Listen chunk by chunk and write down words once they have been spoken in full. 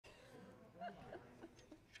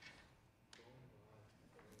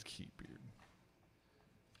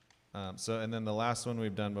And then the last one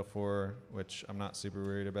we've done before, which I'm not super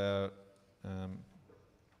worried about.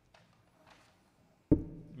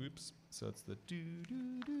 Oops. So it's the do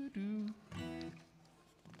do do do.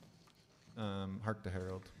 Hark the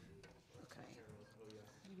Herald. Okay.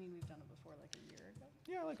 You mean we've done it before, like a year ago?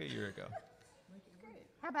 Yeah, like a year ago. Great.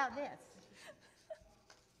 How about this?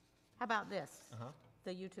 How about this? Uh-huh.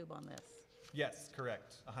 The YouTube on this. Yes,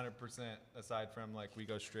 correct. 100%. Aside from like we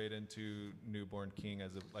go straight into Newborn King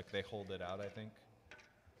as if like they hold it out, I think.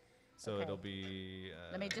 So Okay. it'll be.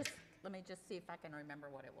 Let me just see if I can remember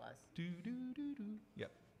what it was. Do do do do.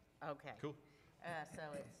 Yep. Okay. Cool. So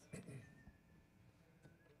it's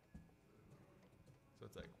So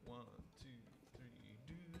it's like 1, 2, 3,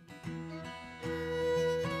 do.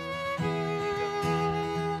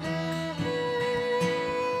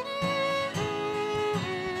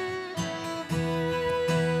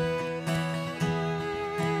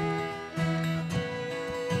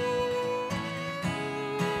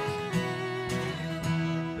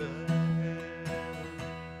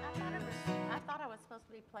 I thought I was supposed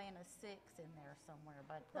to be playing a 6 in there somewhere,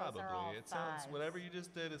 but those are all Probably. It sounds fives. whatever you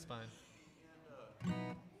just did is fine.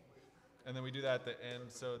 And then we do that at the end,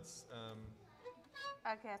 so it's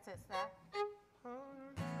I guess it's that.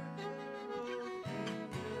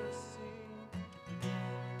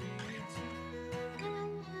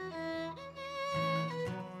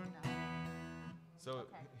 So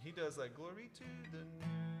Okay. he does like glory to the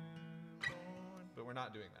newborn, but we're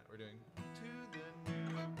not doing that. We're doing to the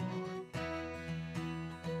newborn.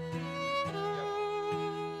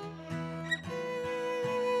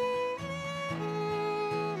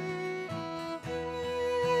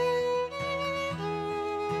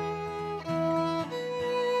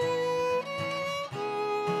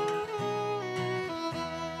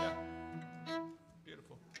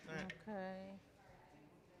 Beautiful. All right. Okay.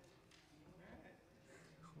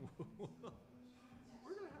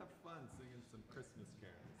 We're gonna have fun singing some Christmas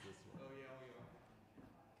carols this one. Oh yeah, we are.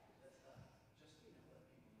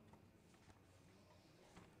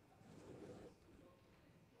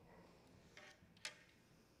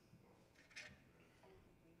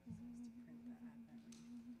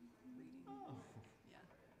 Oh. Yeah.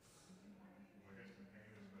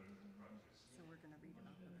 So we're going to read it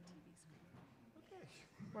off of the TV screen. Okay.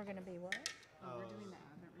 We're going to be what? Well, we're doing the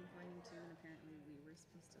Advent reading too, and apparently we were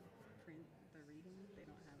supposed to print the reading. They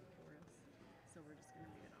don't have it for us. So we're just going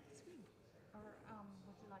to read it off the screen. Or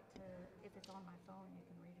would you like to, if it's on my phone, you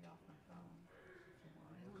can read it off my phone. If you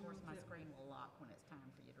want. Of course, my screen will lock when it's time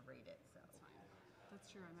for you to read it, so. That's fine. That's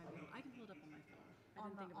true. I might be able, I can pull it up on my phone. I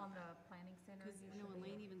On didn't think about the that. planning center? Because you no, should be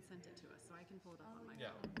Elaine able- even sent it to us, so I can pull it up on my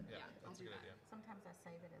Yeah, phone. yeah, I'll that's a do good that. idea. Sometimes I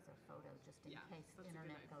save it as a photo just in Yeah, case the that's a good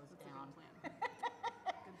internet idea. goes That's down. a good plan.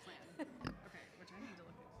 Good plan. Okay, which I need to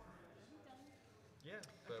look at. Yeah,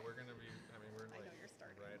 but we're gonna be. I mean, we're I like know you're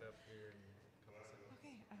starting. right up here in a couple seconds.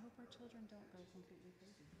 Okay, I hope our children don't go completely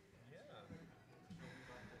crazy. Yeah.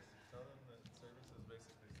 Tell them that service is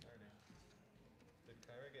basically starting. Did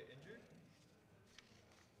Kyra get injured?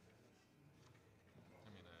 I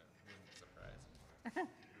mean, wouldn't surprise me.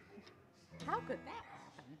 How could that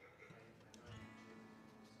happen?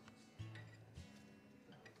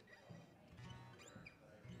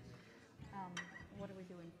 What are we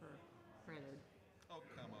doing for prelude? Oh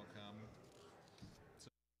come, oh come.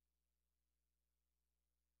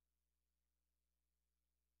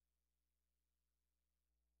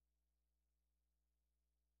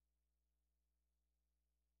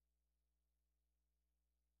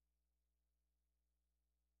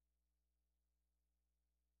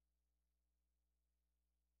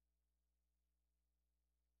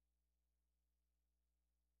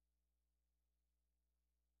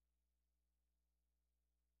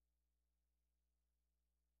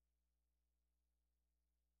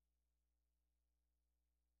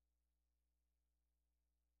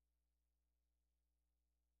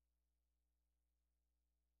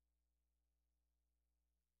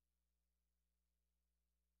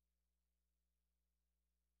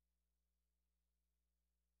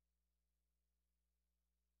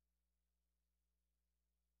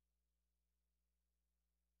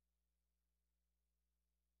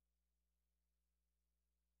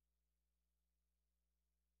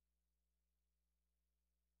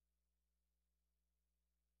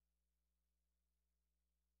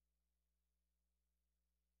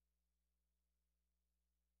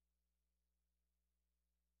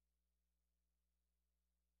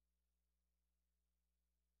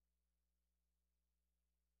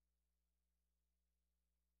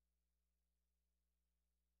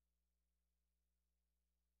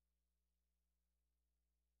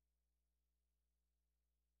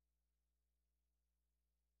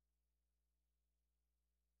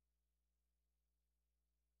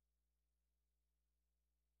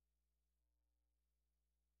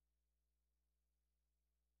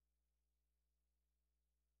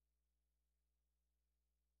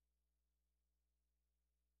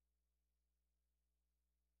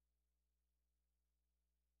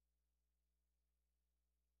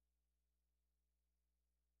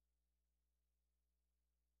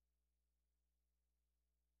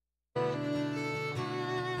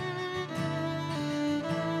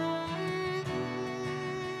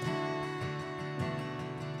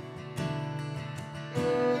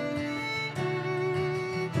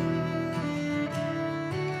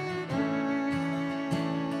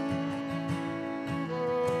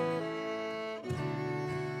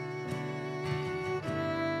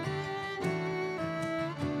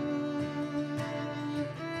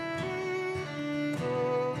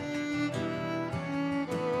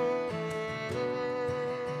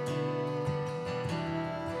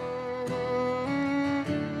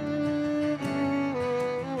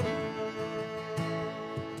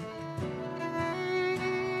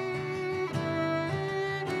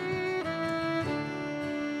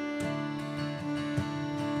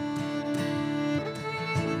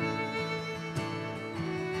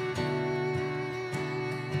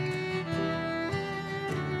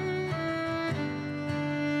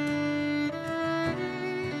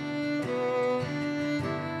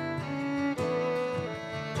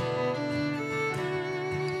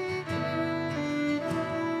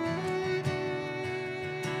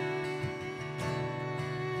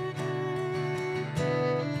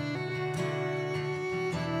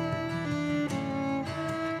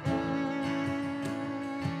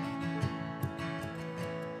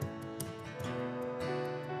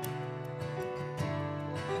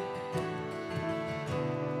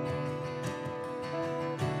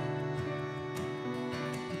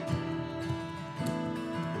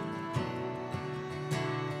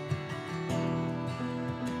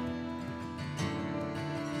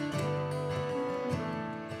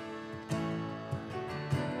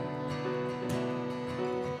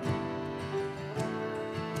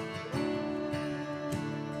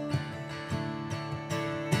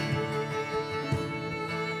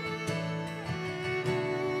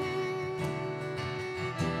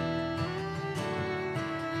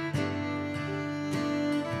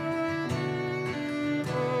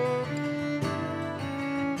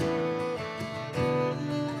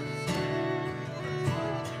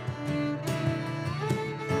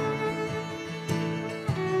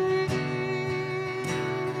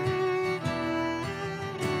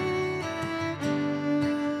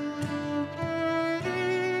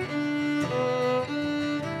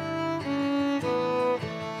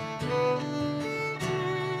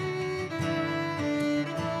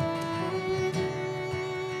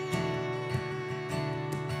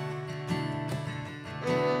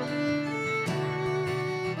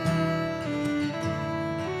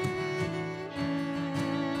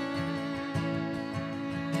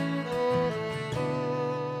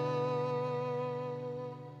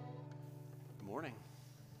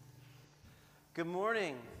 Good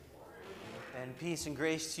morning. And peace and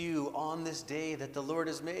grace to you on this day that the Lord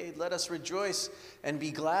has made. Let us rejoice and be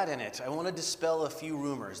glad in it. I want to dispel a few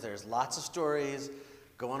rumors. There's lots of stories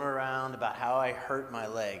going around about how I hurt my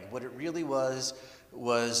leg. What it really was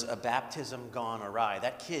a baptism gone awry.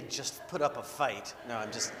 That kid just put up a fight. No, I'm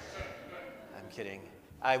kidding.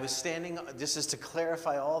 I was standing, this is to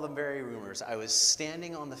clarify all the very rumors. I was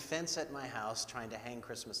standing on the fence at my house trying to hang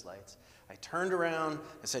Christmas lights. I turned around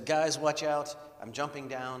and said, guys, watch out. I'm jumping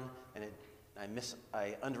down, and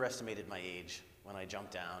I underestimated my age when I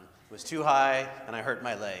jumped down. It was too high, and I hurt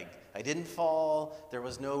my leg. I didn't fall. There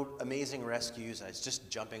was no amazing rescues. I was just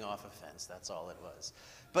jumping off a fence. That's all it was.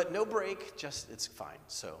 But no break, it's fine.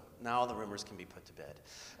 So now all the rumors can be put to bed.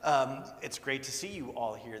 It's great to see you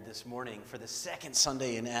all here this morning for the second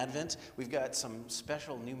Sunday in Advent. We've got some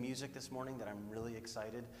special new music this morning that I'm really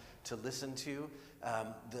excited to listen to.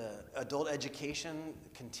 The adult education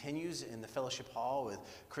continues in the fellowship hall with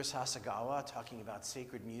Chris Hasagawa talking about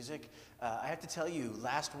sacred music. I have to tell you,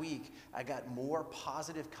 last week I got more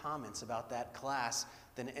positive comments about that class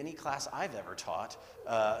than any class I've ever taught.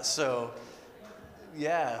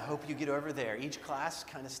 Yeah, hope you get over there. Each class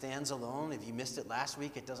kind of stands alone. If you missed it last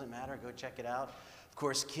week, it doesn't matter. Go check it out. Of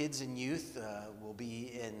course, kids and youth will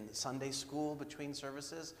be in Sunday school between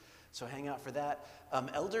services, so hang out for that.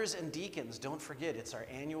 Elders and deacons, don't forget, it's our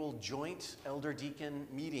annual joint elder-deacon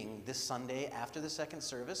meeting this Sunday after the second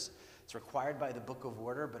service. It's required by the Book of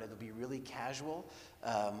Order, but it'll be really casual.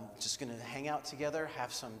 Just going to hang out together,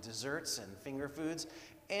 have some desserts and finger foods,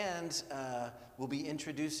 and we'll be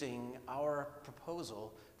introducing our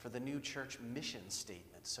proposal for the new church mission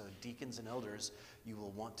statement. So deacons and elders, you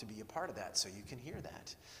will want to be a part of that, so you can hear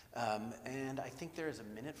that. And I think there is a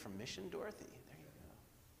minute from Mission, Dorothy. There you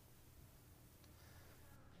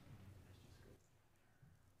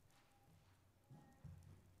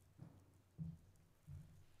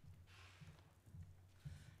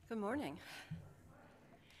go. Good morning.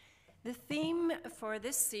 The theme for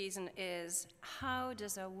this season is, how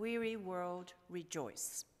does a weary world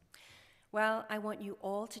rejoice? Well, I want you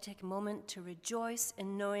all to take a moment to rejoice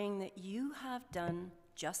in knowing that you have done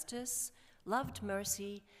justice, loved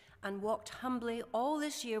mercy, and walked humbly all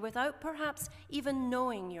this year without perhaps even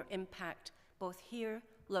knowing your impact, both here,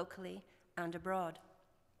 locally, and abroad.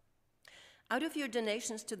 Out of your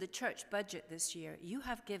donations to the church budget this year, you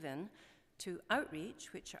have given to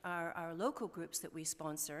Outreach, which are our local groups that we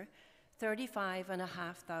sponsor,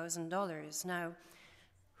 $35,500. Now,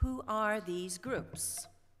 who are these groups?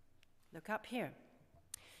 Look up here.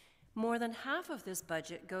 More than half of this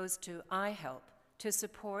budget goes to iHelp to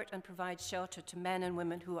support and provide shelter to men and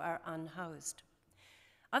women who are unhoused.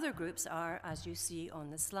 Other groups are, as you see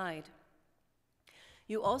on the slide.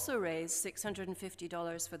 You also raised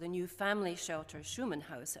 $650 for the new family shelter, Schumann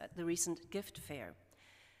House, at the recent gift fair.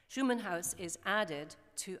 Schumann House is added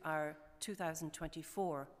to our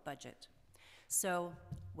 2024 budget. So,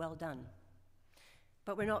 well done.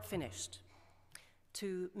 But we're not finished.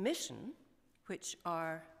 To Mission, which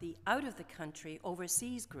are the out-of-the-country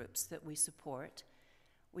overseas groups that we support,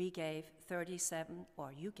 you gave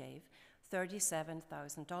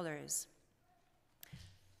 $37,000.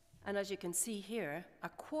 And as you can see here, a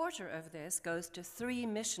quarter of this goes to 3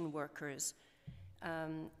 mission workers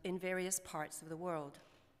in various parts of the world.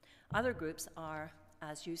 Other groups are,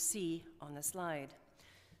 as you see on the slide.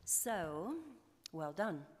 So, well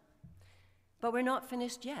done. But we're not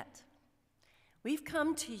finished yet. We've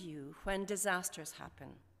come to you when disasters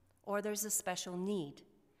happen or there's a special need.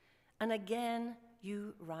 And again,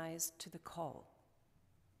 you rise to the call.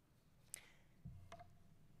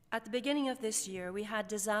 At the beginning of this year, we had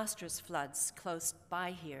disastrous floods close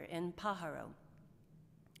by here in Pajaro.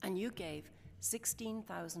 And you gave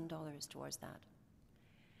 $16,000 towards that.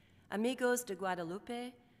 Amigos de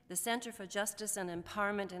Guadalupe, the Center for Justice and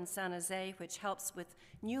Empowerment in San Jose, which helps with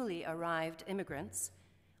newly arrived immigrants,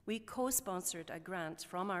 we co-sponsored a grant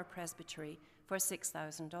from our presbytery for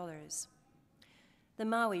 $6,000. The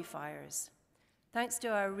Maui fires. Thanks to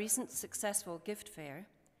our recent successful gift fair,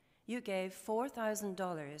 you gave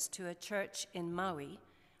 $4,000 to a church in Maui,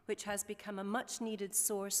 which has become a much-needed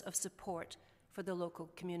source of support for the local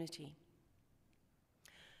community.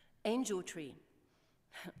 Angel Tree.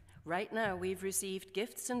 Right now, we've received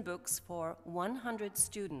gifts and books for 100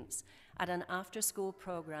 students at an after-school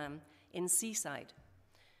program in Seaside.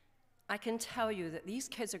 I can tell you that these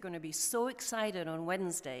kids are going to be so excited on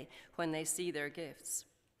Wednesday when they see their gifts.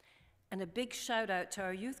 And a big shout out to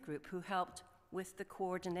our youth group who helped with the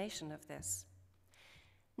coordination of this.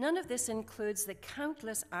 None of this includes the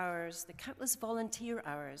countless hours, the countless volunteer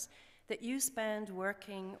hours that you spend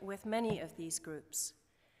working with many of these groups.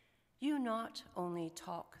 You not only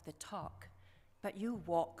talk the talk, but you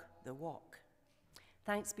walk the walk.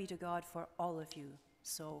 Thanks be to God for all of you,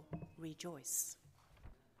 so rejoice.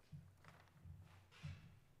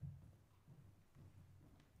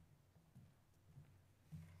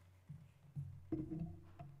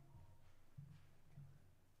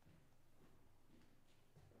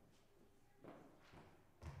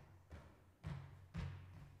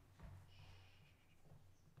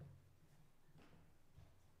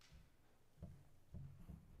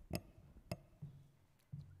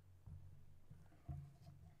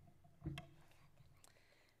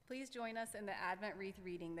 Please join us in the Advent wreath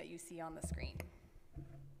reading that you see on the screen. Okay,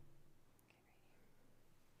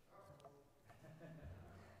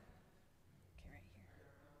 right here.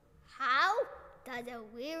 How does a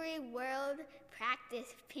weary world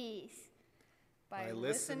practice peace? By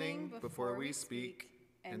listening before we speak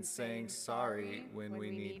and saying sorry when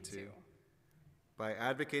we need to. By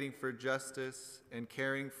advocating for justice and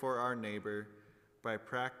caring for our neighbor. By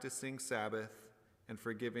practicing Sabbath and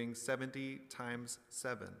forgiving 70 times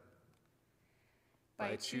 7.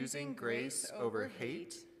 By choosing grace over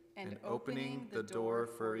hate and opening the door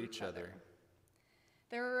for each other.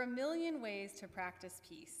 There are a million ways to practice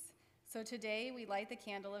peace, so today we light the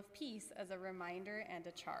candle of peace as a reminder and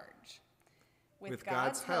a charge. With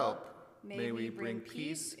God's help, may we bring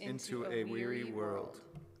peace into a weary world.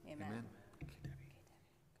 Amen. Amen.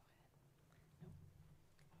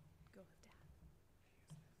 Go with Dad.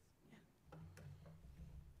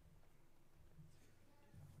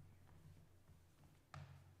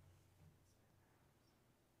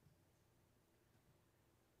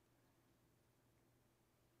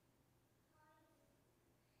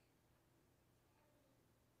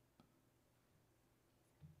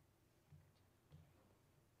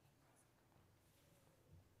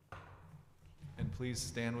 And please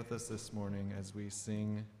stand with us this morning as we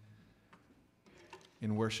sing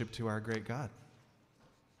in worship to our great God.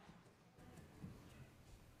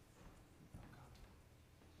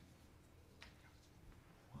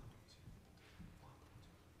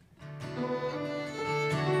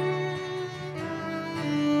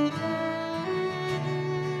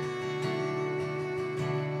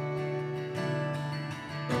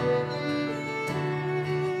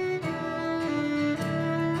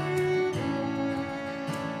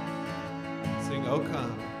 Sing, O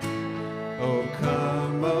come. O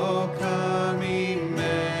come, Emmanuel,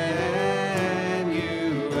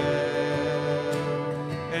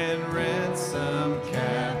 and ransom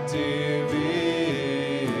captive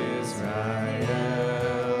Israel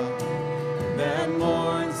that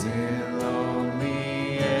mourns in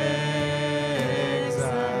lonely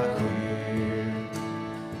exile here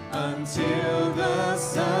until the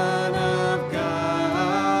Son of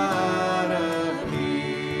God appear.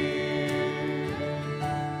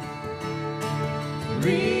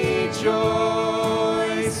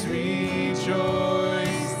 Rejoice,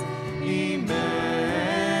 rejoice, Emmanuel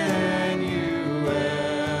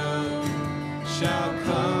shall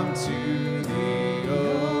come to thee,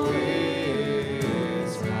 O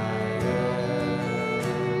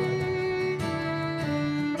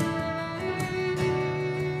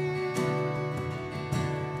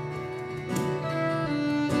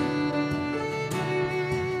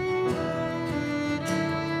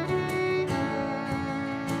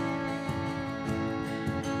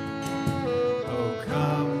O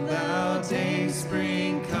come, thou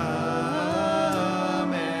dayspring,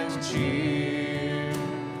 come and cheer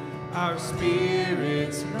our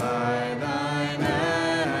spirits by thine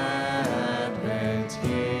advent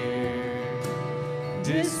here.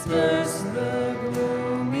 Disperse the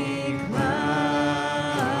gloomy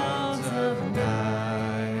clouds of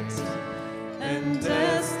night, and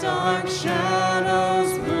death's dark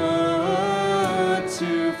shadows put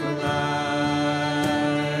to flight.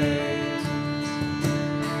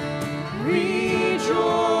 Rejoice,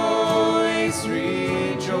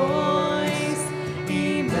 rejoice,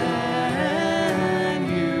 Emmanuel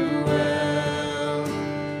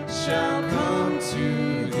shall come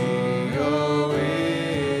to thee, O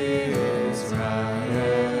Israel.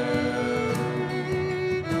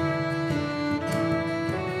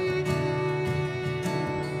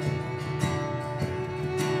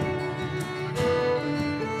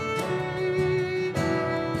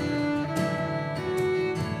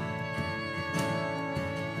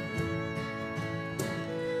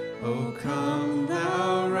 O come,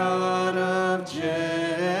 thou rod of Jesse,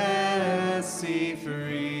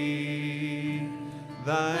 free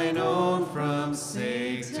thine own from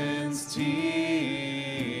Satan's tyranny.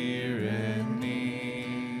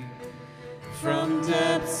 From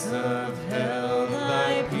depths of hell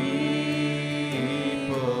thy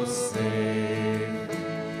people save.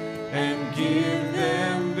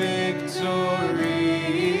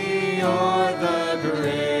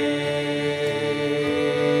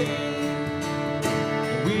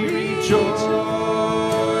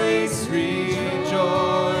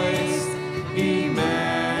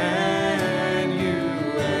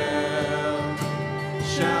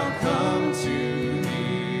 shall come to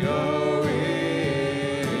thee, O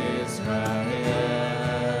Israel.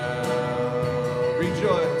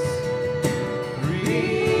 Rejoice,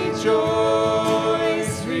 rejoice,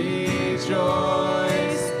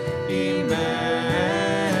 rejoice, Emmanuel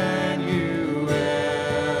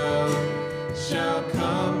shall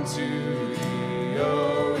come to thee,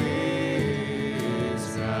 O Israel.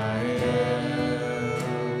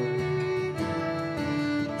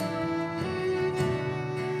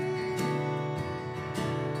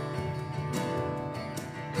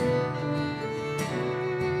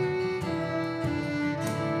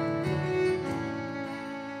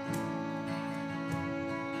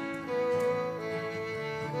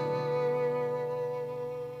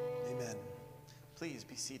 Amen. Please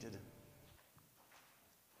be seated.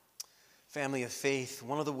 Family of faith,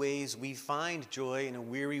 one of the ways we find joy in a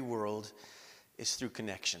weary world is through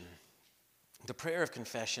connection. The prayer of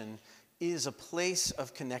confession is a place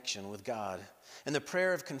of connection with God. In the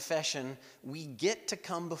prayer of confession, we get to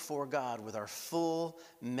come before God with our full,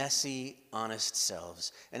 messy, honest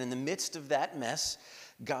selves. And in the midst of that mess,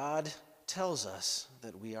 God tells us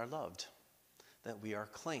that we are loved, that we are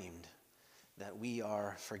claimed, that we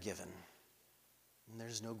are forgiven. And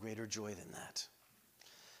there's no greater joy than that.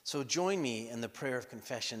 So join me in the prayer of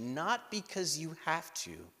confession, not because you have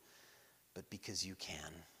to, but because you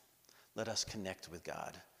can. Let us connect with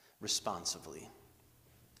God responsively.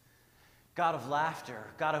 God of laughter,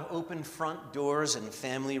 God of open front doors and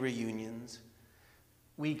family reunions,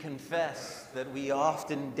 we confess that we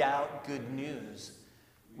often doubt good news.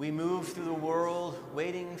 We move through the world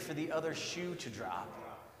waiting for the other shoe to drop,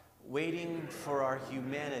 waiting for our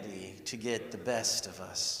humanity to get the best of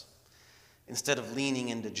us. Instead of leaning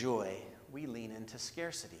into joy, we lean into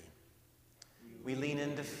scarcity. We lean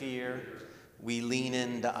into fear. We lean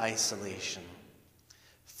into isolation.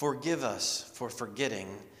 Forgive us for forgetting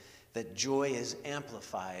that joy is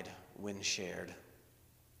amplified when shared.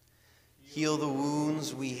 Heal the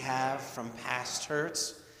wounds we have from past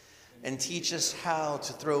hurts and teach us how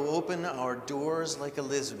to throw open our doors like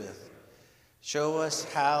Elizabeth. Show us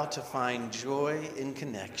how to find joy in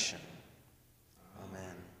connection.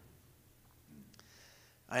 Amen.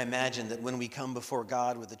 I imagine that when we come before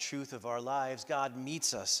God with the truth of our lives, God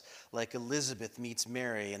meets us like Elizabeth meets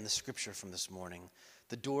Mary in the scripture from this morning.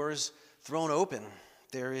 The doors thrown open.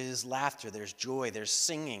 There is laughter, there's joy, there's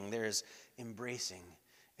singing, there's embracing,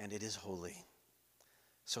 and it is holy.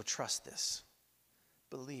 So trust this.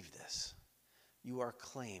 Believe this. You are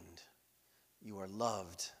claimed. You are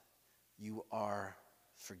loved. You are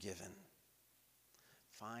forgiven.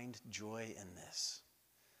 Find joy in this.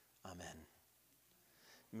 Amen.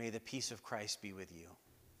 May the peace of Christ be with you.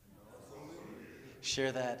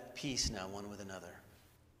 Share that peace now one with another.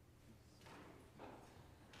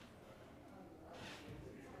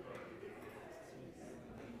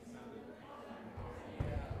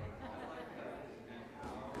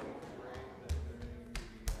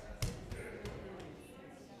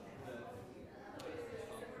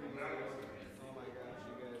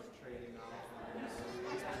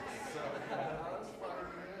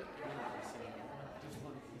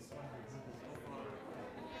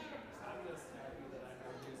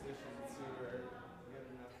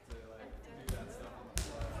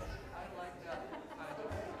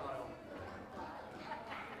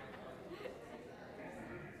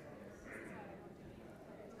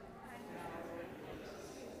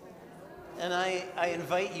 And I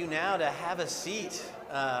invite you now to have a seat,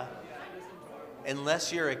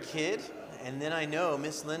 unless you're a kid. And then I know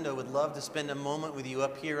Miss Linda would love to spend a moment with you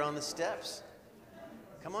up here on the steps.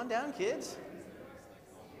 Come on down, kids.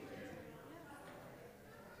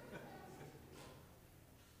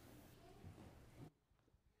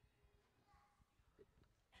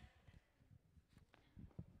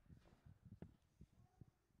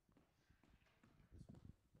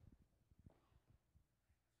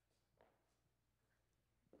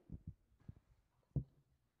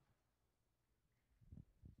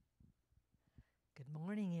 Good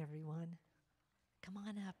morning, everyone. Come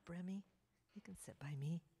on up, Remy. You can sit by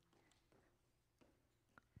me.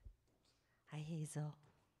 Hi, Hazel.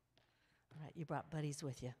 All right, you brought buddies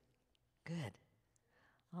with you. Good.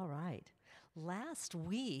 All right. Last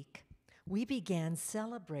week, we began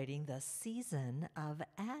celebrating the season of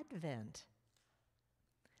Advent.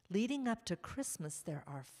 Leading up to Christmas, there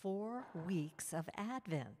are 4 weeks of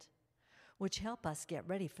Advent, which help us get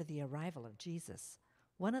ready for the arrival of Jesus.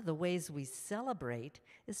 One of the ways we celebrate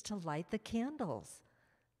is to light the candles.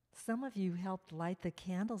 Some of you helped light the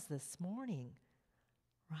candles this morning,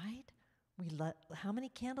 right? How many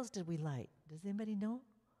candles did we light? Does anybody know?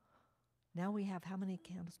 Now we have how many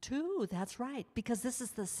candles? 2, that's right, because this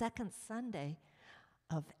is the second Sunday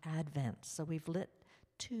of Advent. So we've lit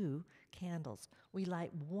 2 candles. We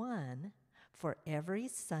light 1 for every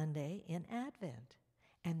Sunday in Advent,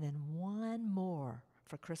 and then 1 more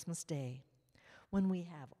for Christmas Day. When we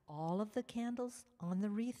have all of the candles on the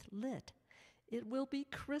wreath lit, it will be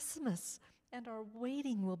Christmas, and our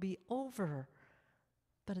waiting will be over.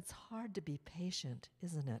 But it's hard to be patient,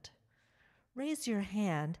 isn't it? Raise your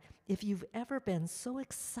hand if you've ever been so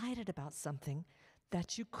excited about something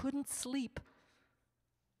that you couldn't sleep.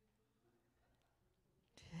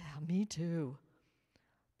 Yeah, me too.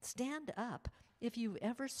 Stand up if you've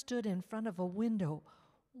ever stood in front of a window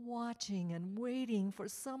watching and waiting for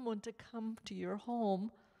someone to come to your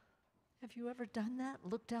home. Have you ever done that?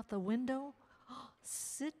 Looked out the window?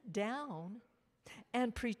 Sit down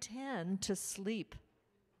and pretend to sleep.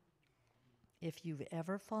 If you've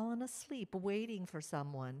ever fallen asleep waiting for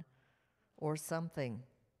someone or something,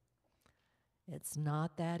 it's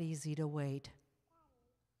not that easy to wait.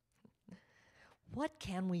 What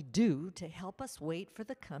can we do to help us wait for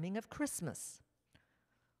the coming of Christmas?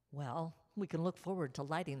 Well, we can look forward to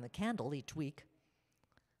lighting the candle each week.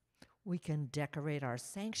 We can decorate our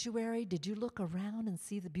sanctuary. Did you look around and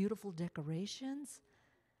see the beautiful decorations?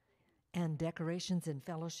 And decorations in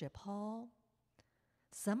Fellowship Hall.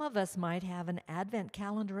 Some of us might have an Advent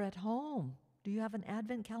calendar at home. Do you have an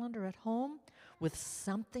Advent calendar at home with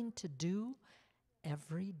something to do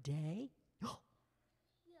every day? You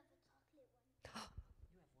have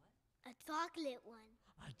a chocolate one.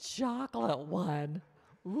 A chocolate one.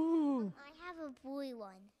 Ooh. I have a boy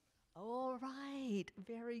one. All right.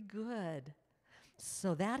 Very good.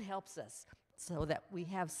 So that helps us. So that we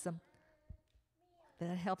have some,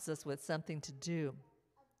 that helps us with something to do.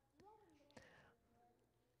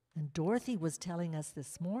 And Dorothy was telling us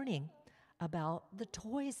this morning about the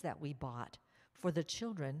toys that we bought for the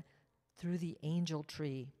children through the angel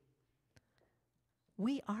tree.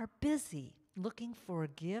 We are busy looking for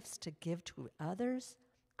gifts to give to others,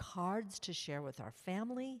 cards to share with our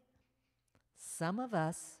family. Some of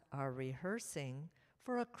us are rehearsing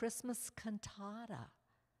for a Christmas cantata,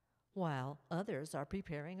 while others are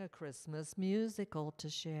preparing a Christmas musical to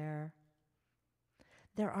share.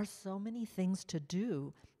 There are so many things to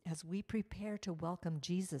do as we prepare to welcome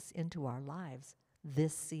Jesus into our lives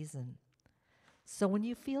this season. So when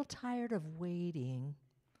you feel tired of waiting,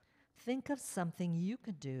 think of something you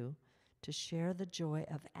could do to share the joy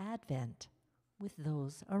of Advent with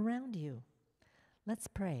those around you. Let's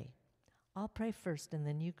pray. I'll pray first, and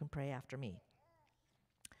then you can pray after me.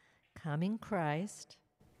 Coming Christ,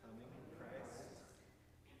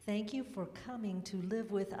 thank you for coming to live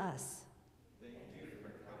with us.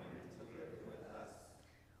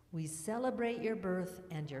 We celebrate your birth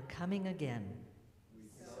and your coming again.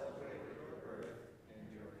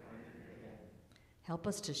 Help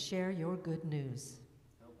us to share your good news.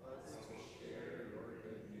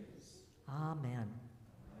 Amen.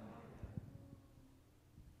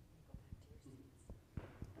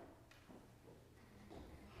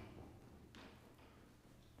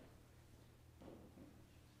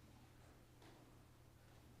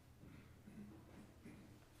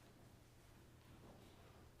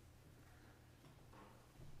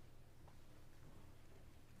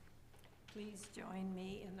 Please join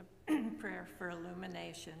me in the prayer for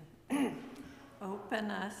illumination. Open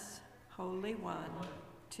us, Holy One,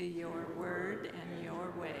 to your word and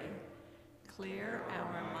your way. Clear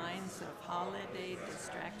our minds of holiday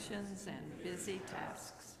distractions and busy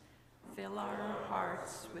tasks. Fill our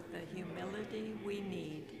hearts with the humility we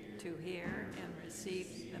need to hear and receive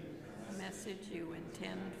the message you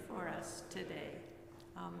intend for us today.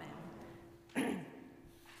 Amen.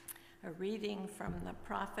 A reading from the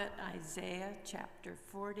prophet Isaiah, chapter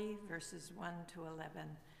 40, verses 1 to 11.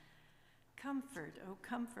 Comfort, O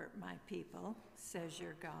comfort my people, says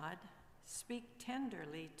your God. Speak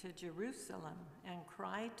tenderly to Jerusalem and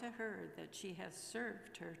cry to her that she has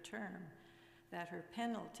served her term, that her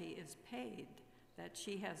penalty is paid, that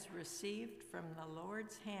she has received from the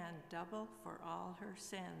Lord's hand double for all her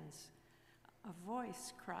sins. A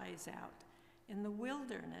voice cries out, in the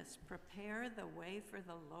wilderness, prepare the way for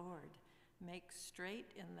the Lord. Make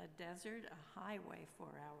straight in the desert a highway for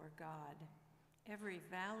our God. Every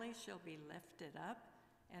valley shall be lifted up,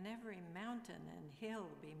 and every mountain and hill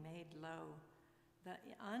be made low. The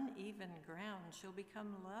uneven ground shall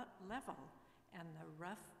become level, and the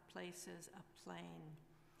rough places a plain.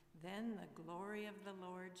 Then the glory of the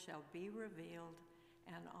Lord shall be revealed,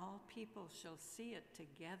 and all people shall see it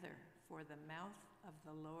together, for the mouth of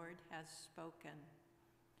the Lord has spoken.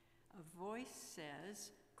 A voice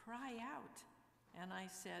says, cry out. And I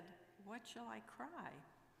said, what shall I cry?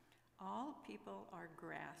 All people are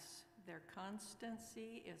grass. Their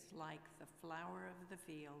constancy is like the flower of the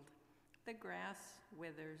field. The grass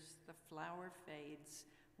withers, the flower fades,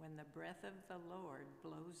 when the breath of the Lord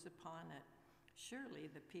blows upon it. Surely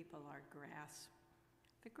the people are grass.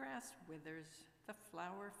 The grass withers, the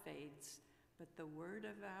flower fades, but the word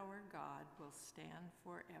of our God will stand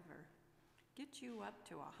forever. Get you up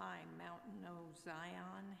to a high mountain, O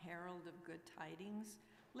Zion, herald of good tidings.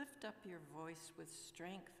 Lift up your voice with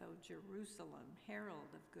strength, O Jerusalem,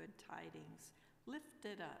 herald of good tidings. Lift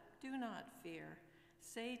it up, do not fear.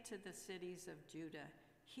 Say to the cities of Judah,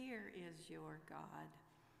 here is your God.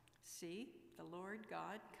 See, the Lord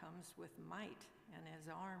God comes with might, and his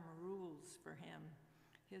arm rules for him.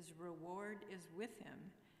 His reward is with him,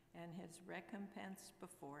 and his recompense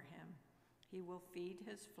before him. He will feed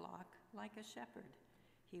his flock like a shepherd.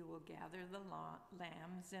 He will gather the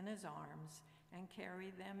lambs in his arms and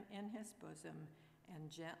carry them in his bosom and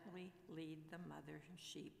gently lead the mother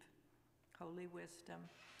sheep. Holy wisdom,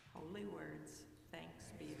 holy words, thanks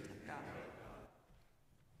be to God.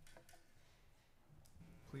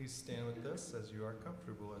 Please stand with us as you are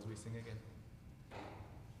comfortable as we sing again.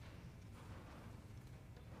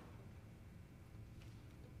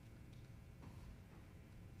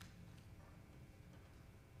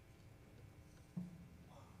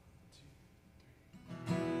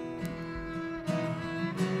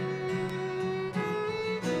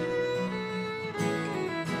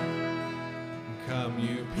 Come,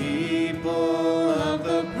 you people of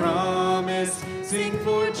the promise, sing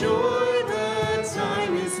for joy, the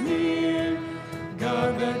time is near.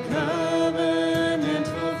 God the covenant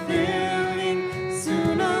fulfilling,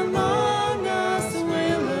 soon among us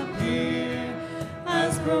will appear.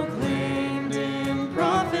 As proclaimed in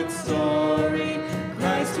prophet's story,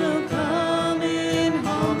 Christ will come in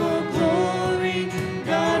humble glory.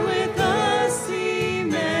 God with us,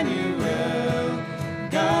 Emmanuel.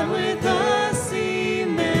 God with us,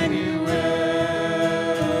 Emmanuel.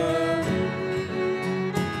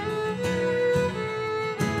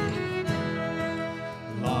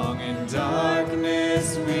 Long in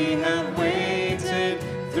darkness we have waited,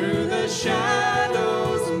 through the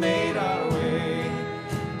shadows made our way.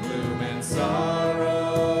 Gloom and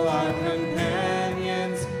sorrow our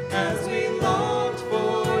companions, as we longed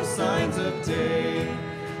for signs of day.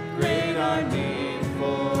 Great our need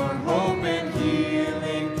for hope and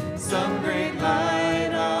healing, some great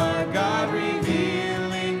light our God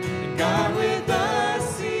revealing. God with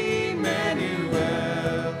us,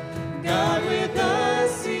 Emmanuel. God with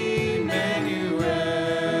us, Emmanuel.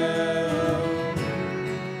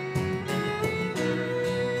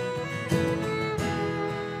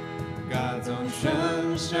 God's own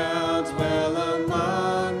Son shall dwell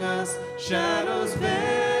among us, shadows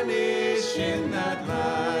vanish in that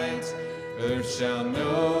light. Earth shall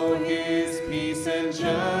know his peace and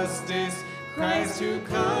justice, Christ who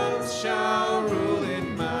comes shall rule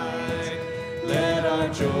in might. Let our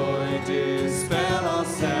joy dispel all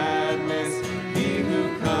sadness, he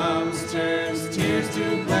who comes turns tears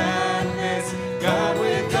to gladness. God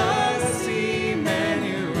with us,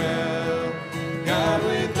 Emmanuel. God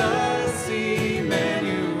with us,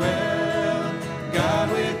 Emmanuel.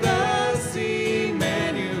 God with us,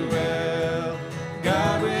 Emmanuel.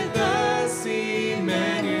 God with us,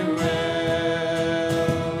 Emmanuel.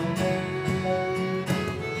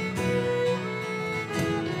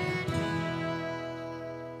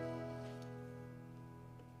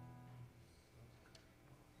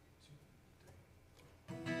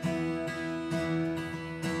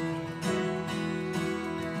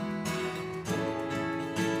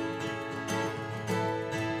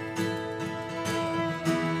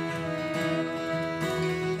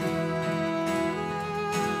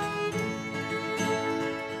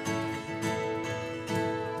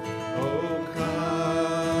 Oh,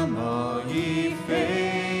 come, all ye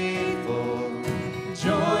faithful,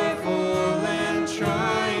 joyful and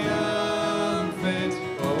triumphant.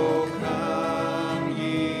 Oh, come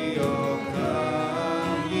ye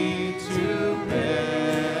to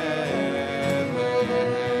Bethlehem.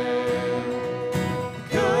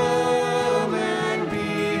 Come and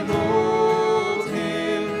behold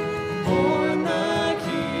him, born the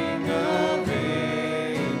King of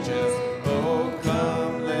ages. Oh,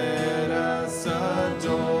 come, let us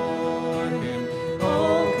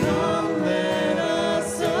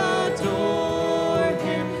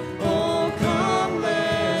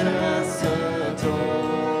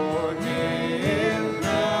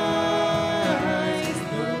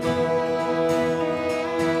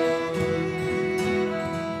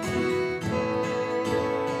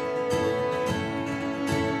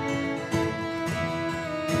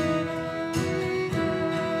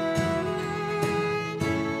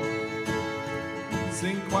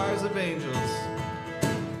Sing choirs of angels.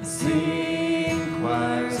 Sing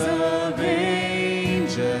choirs of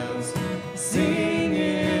angels, sing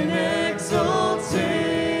in exaltation,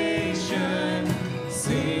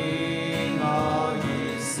 sing all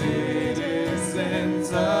you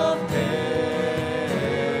citizens of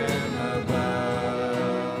heaven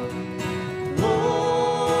above.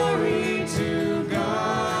 Glory to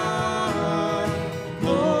God,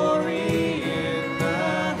 glory in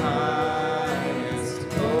the highest.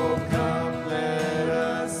 Oh, come, let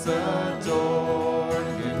us adore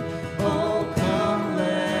him. Oh, come,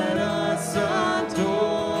 let us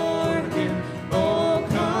adore him. Oh,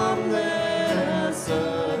 come, let us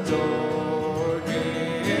adore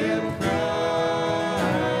him.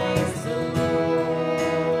 Christ the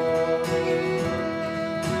Lord.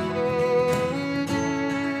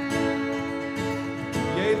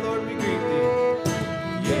 Yea, Lord, we greet thee.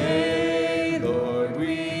 Yea, Lord,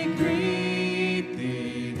 we greet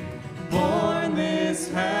thee, born this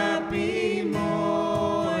happy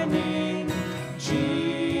morning.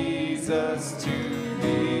 Jesus, to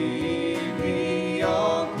thee be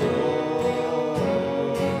all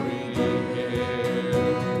glory here.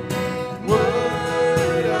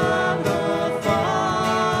 Word of the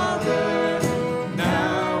Father,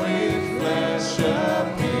 now in flesh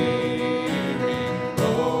appearing.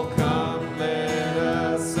 Oh, come, let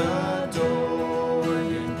us adore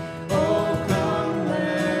him. Oh, come,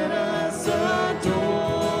 let us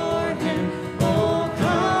adore him. Oh,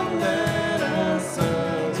 come, let us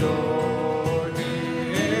adore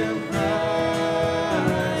him.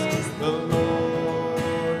 Christ the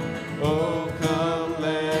Lord. Oh, come,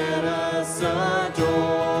 let us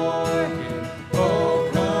adore him. Oh,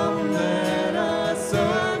 come, let us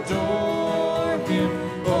adore him.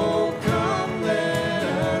 Oh, come, let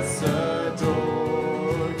us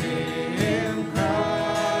adore him.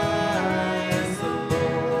 Christ the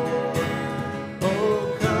Lord.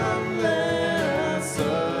 Oh, come, let us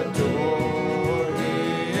adore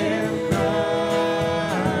him.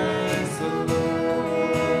 Christ the Lord.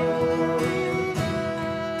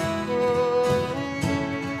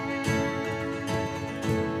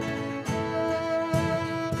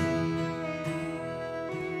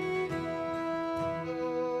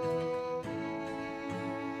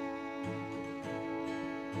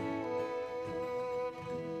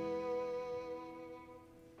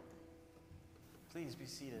 Please be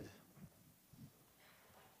seated.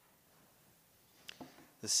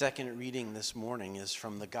 The second reading this morning is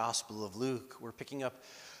from the Gospel of Luke. We're picking up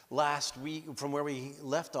last week, from where we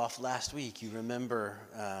left off last week. You remember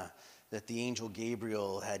that the angel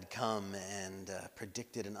Gabriel had come and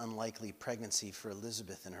predicted an unlikely pregnancy for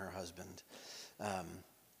Elizabeth and her husband.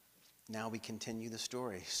 Now we continue the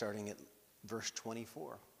story, starting at verse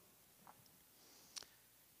 24.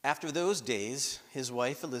 After those days, his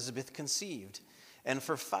wife Elizabeth conceived, and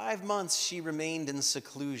for 5 months she remained in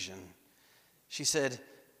seclusion. She said,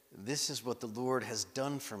 "This is what the Lord has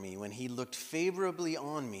done for me when he looked favorably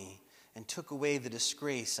on me and took away the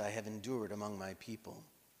disgrace I have endured among my people."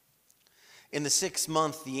 In the 6th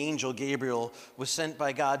month, the angel Gabriel was sent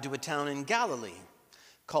by God to a town in Galilee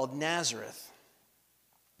called Nazareth,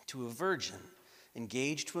 to a virgin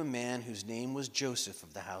engaged to a man whose name was Joseph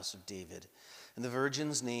of the house of David, and the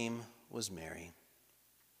virgin's name was Mary.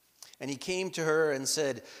 And he came to her and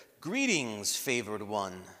said, "Greetings, favored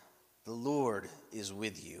one, the Lord is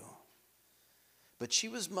with you." But she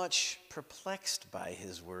was much perplexed by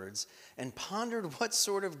his words and pondered what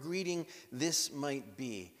sort of greeting this might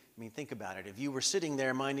be. I mean, think about it. If you were sitting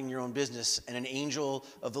there minding your own business and an angel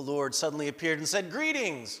of the Lord suddenly appeared and said,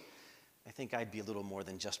 "Greetings," I think I'd be a little more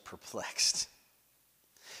than just perplexed.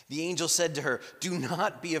 The angel said to her, "Do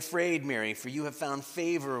not be afraid, Mary, for you have found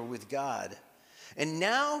favor with God. And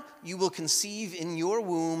now you will conceive in your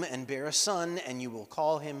womb and bear a son, and you will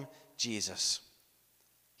call him Jesus.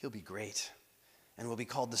 He'll be great and will be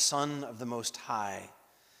called the Son of the Most High.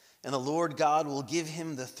 And the Lord God will give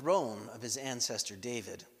him the throne of his ancestor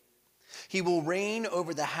David. He will reign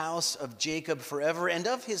over the house of Jacob forever, and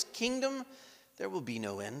of his kingdom there will be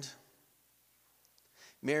no end."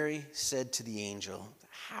 Mary said to the angel,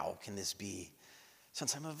 "How can this be,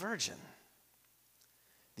 since I'm a virgin?"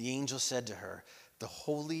 The angel said to her, "The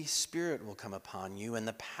Holy Spirit will come upon you, and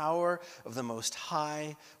the power of the Most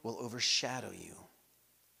High will overshadow you.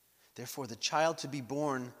 Therefore, the child to be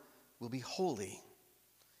born will be holy.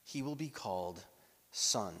 He will be called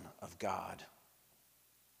Son of God.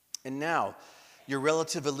 And now, your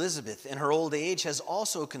relative Elizabeth, in her old age, has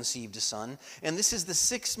also conceived a son, and this is the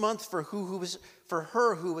 6th month for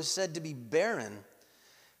her who was said to be barren,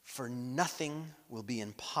 for nothing will be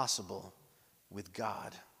impossible with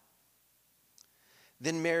God."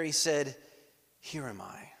 Then Mary said, "Here am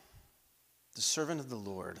I, the servant of the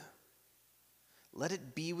Lord. Let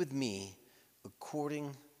it be with me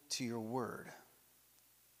according to your word."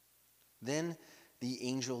 Then the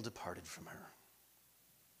angel departed from her.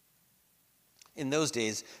 In those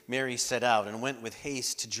days, Mary set out and went with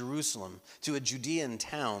haste to Jerusalem, to a Judean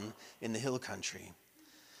town in the hill country,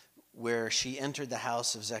 where she entered the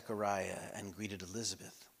house of Zechariah and greeted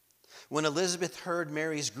Elizabeth. When Elizabeth heard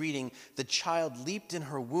Mary's greeting, the child leaped in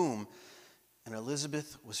her womb, and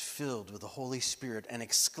Elizabeth was filled with the Holy Spirit and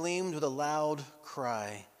exclaimed with a loud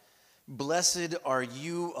cry, "Blessed are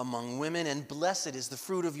you among women, and blessed is the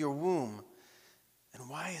fruit of your womb. And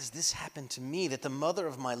why has this happened to me, that the mother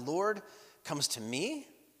of my Lord comes to me?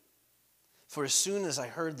 For as soon as I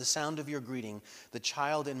heard the sound of your greeting, the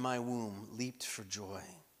child in my womb leaped for joy.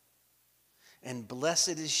 And blessed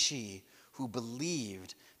is she who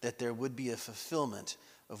believed that there would be a fulfillment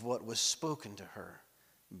of what was spoken to her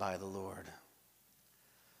by the Lord."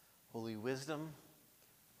 Holy wisdom,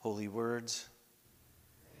 holy words,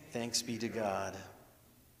 thanks be to God.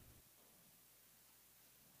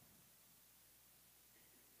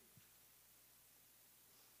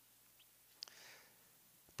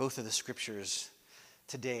 Both of the scriptures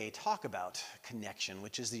today talk about connection,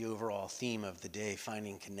 which is the overall theme of the day,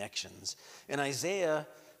 finding connections. In Isaiah,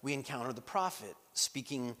 we encounter the prophet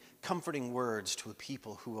speaking comforting words to a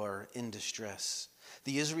people who are in distress.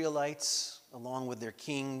 The Israelites, along with their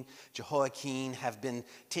king Jehoiakim, have been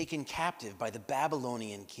taken captive by the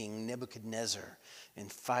Babylonian king Nebuchadnezzar in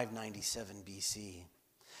 597 BC.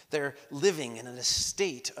 They're living in a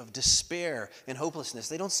state of despair and hopelessness.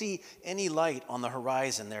 They don't see any light on the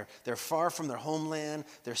horizon. They're far from their homeland.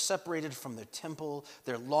 They're separated from their temple.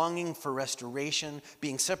 They're longing for restoration.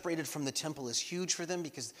 Being separated from the temple is huge for them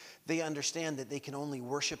because they understand that they can only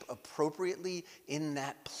worship appropriately in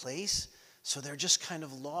that place. So they're just kind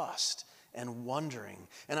of lost and wondering.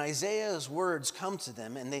 And Isaiah's words come to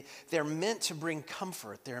them, and they're meant to bring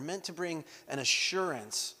comfort. They're meant to bring an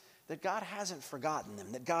assurance that God hasn't forgotten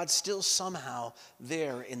them, that God's still somehow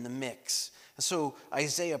there in the mix. And so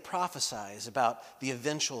Isaiah prophesies about the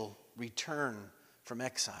eventual return from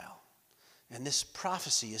exile. And this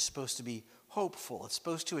prophecy is supposed to be hopeful. It's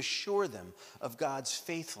supposed to assure them of God's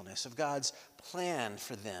faithfulness, of God's plan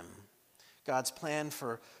for them, God's plan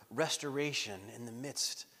for restoration in the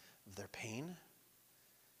midst of their pain,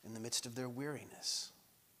 in the midst of their weariness.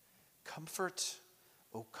 "Comfort,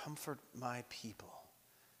 O comfort my people,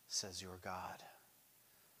 says your God."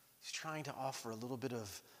 He's trying to offer a little bit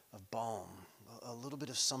of balm, a little bit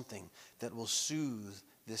of something that will soothe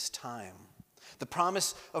this time. The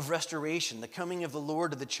promise of restoration, the coming of the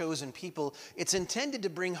Lord to the chosen people, it's intended to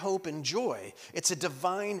bring hope and joy. It's a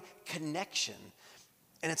divine connection.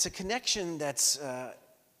 And it's a connection that's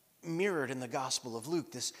mirrored in the Gospel of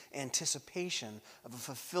Luke. This anticipation of a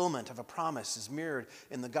fulfillment of a promise is mirrored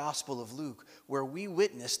in the Gospel of Luke, where we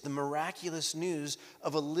witness the miraculous news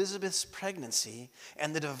of Elizabeth's pregnancy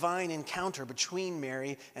and the divine encounter between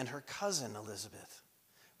Mary and her cousin Elizabeth,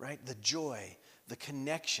 right? The joy, the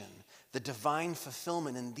connection, the divine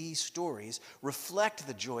fulfillment in these stories reflect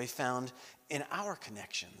the joy found in our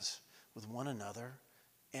connections with one another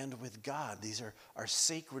and with God. These are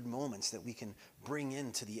sacred moments that we can bring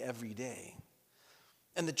into the everyday.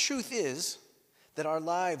 And the truth is that our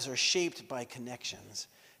lives are shaped by connections.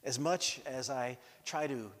 As much as I try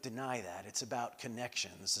to deny that, it's about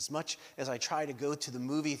connections. As much as I try to go to the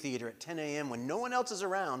movie theater at 10 a.m. when no one else is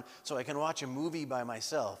around so I can watch a movie by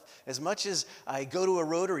myself, as much as I go to a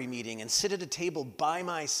Rotary meeting and sit at a table by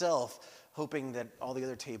myself, hoping that all the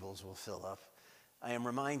other tables will fill up, I am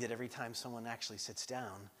reminded every time someone actually sits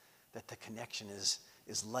down that the connection is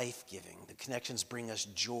life-giving. The connections bring us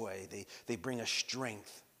joy. They bring us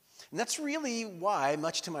strength. And that's really why,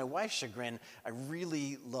 much to my wife's chagrin, I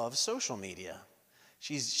really love social media.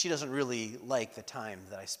 She doesn't really like the time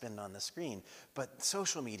that I spend on the screen. But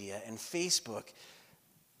social media and Facebook,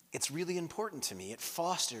 it's really important to me. It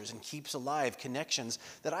fosters and keeps alive connections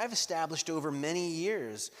that I've established over many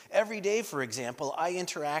years. Every day, for example, I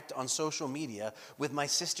interact on social media with my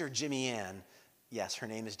sister, Jimmy Ann. Yes, her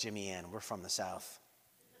name is Jimmy Ann. We're from the South.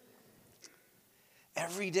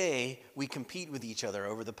 Every day, we compete with each other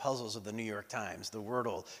over the puzzles of the New York Times, the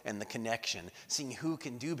Wordle, and the connection, seeing who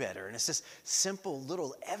can do better. And it's this simple,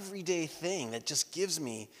 little, everyday thing that just gives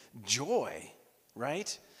me joy,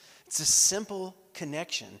 right? It's a simple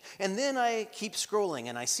connection. And then I keep scrolling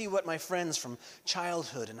and I see what my friends from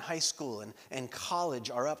childhood and high school and college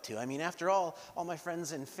are up to. I mean, after all my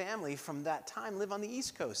friends and family from that time live on the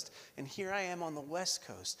East Coast. And here I am on the West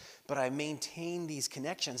Coast. But I maintain these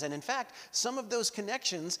connections. And in fact, some of those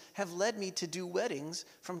connections have led me to do weddings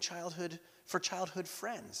for childhood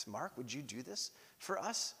friends. Mark, would you do this for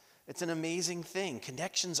us? It's an amazing thing.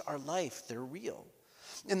 Connections are life. They're real.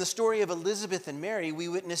 In the story of Elizabeth and Mary, we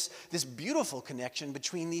witness this beautiful connection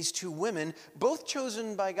between these two women, both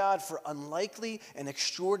chosen by God for unlikely and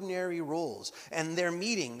extraordinary roles. And their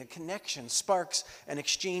meeting, the connection, sparks an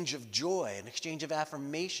exchange of joy, an exchange of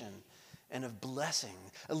affirmation, and of blessing.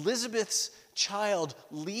 Elizabeth's child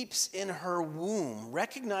leaps in her womb,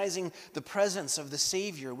 recognizing the presence of the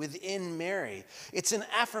Savior within Mary. It's an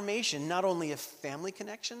affirmation not only of family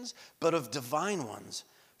connections, but of divine ones,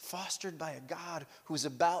 fostered by a God who's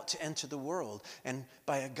about to enter the world and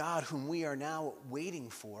by a God whom we are now waiting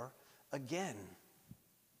for again.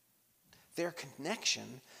 Their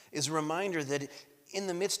connection is a reminder that in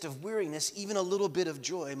the midst of weariness, even a little bit of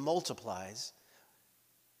joy multiplies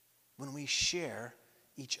when we share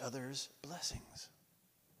each other's blessings.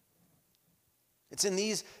 It's in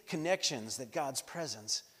these connections that God's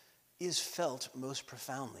presence is felt most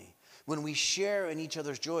profoundly. When we share in each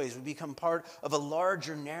other's joys, we become part of a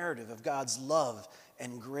larger narrative of God's love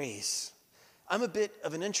and grace. I'm a bit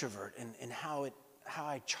of an introvert in how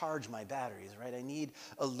I charge my batteries, right? I need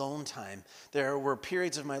alone time. There were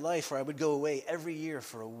periods of my life where I would go away every year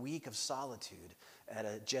for a week of solitude at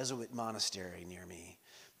a Jesuit monastery near me.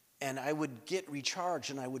 And I would get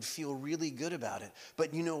recharged and I would feel really good about it.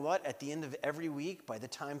 But you know what? At the end of every week, by the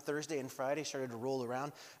time Thursday and Friday started to roll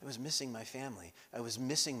around, I was missing my family. I was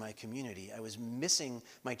missing my community. I was missing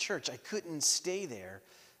my church. I couldn't stay there.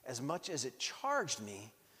 As much as it charged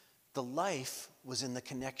me, the life was in the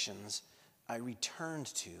connections I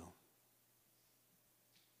returned to. It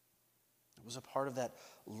was a part of that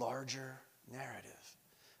larger narrative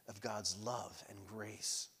of God's love and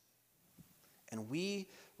grace. And we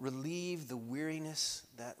relieve the weariness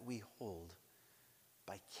that we hold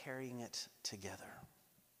by carrying it together.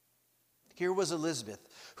 Here was Elizabeth,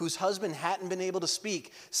 whose husband hadn't been able to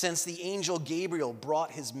speak since the angel Gabriel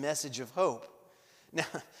brought his message of hope. Now,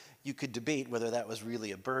 you could debate whether that was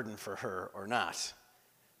really a burden for her or not,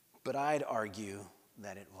 but I'd argue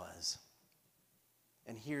that it was.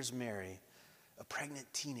 And here's Mary, a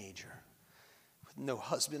pregnant teenager with no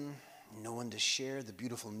husband, no one to share the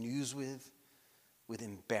beautiful news with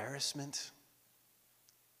embarrassment,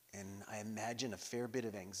 and I imagine a fair bit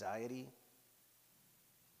of anxiety.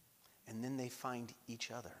 And then they find each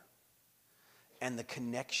other, and the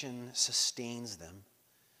connection sustains them,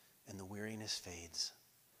 and the weariness fades,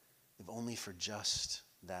 if only for just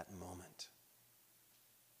that moment.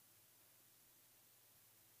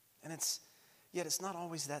 And yet it's not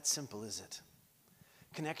always that simple, is it?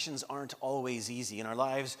 Connections aren't always easy. In our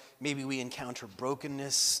lives, maybe we encounter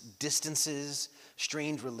brokenness, distances,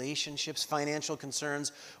 strained relationships, financial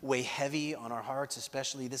concerns weigh heavy on our hearts,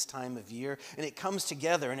 especially this time of year. And it comes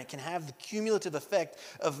together, and it can have the cumulative effect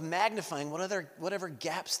of magnifying whatever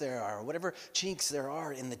gaps there are, whatever chinks there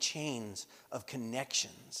are in the chains of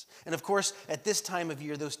connections. And of course, at this time of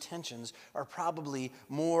year, those tensions are probably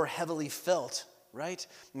more heavily felt, right?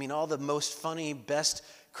 I mean, all the most funny, best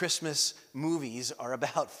Christmas movies are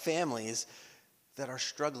about families that are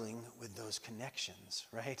struggling with those connections,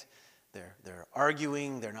 right? They're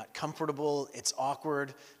arguing, they're not comfortable, it's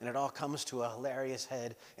awkward, and it all comes to a hilarious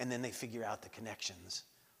head, and then they figure out the connections.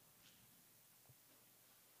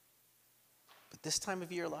 But this time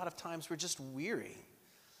of year, a lot of times we're just weary.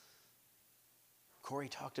 Corey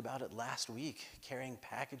talked about it last week, carrying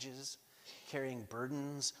packages, carrying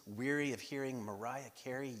burdens, weary of hearing Mariah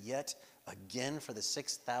Carey yet again for the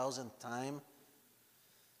 6,000th time.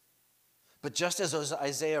 But just as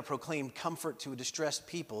Isaiah proclaimed comfort to a distressed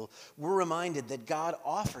people, we're reminded that God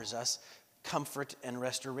offers us comfort and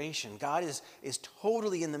restoration. God is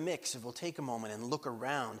totally in the mix if we'll take a moment and look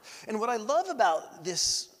around. And what I love about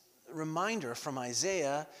this reminder from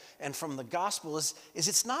Isaiah and from the gospel is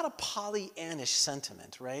it's not a Pollyannish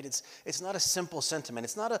sentiment, right? It's not a simple sentiment.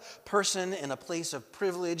 It's not a person in a place of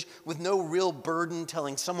privilege with no real burden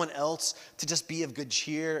telling someone else to just be of good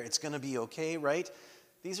cheer. It's going to be okay, right?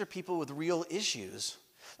 These are people with real issues.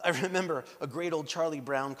 I remember a great old Charlie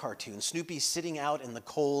Brown cartoon. Snoopy sitting out in the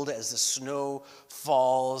cold as the snow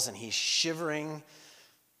falls and he's shivering.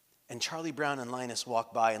 And Charlie Brown and Linus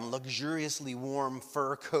walk by in luxuriously warm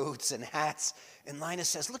fur coats and hats. And Linus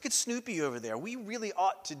says, "Look at Snoopy over there. We really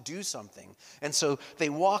ought to do something." And so they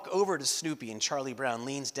walk over to Snoopy, and Charlie Brown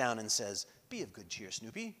leans down and says, "Be of good cheer,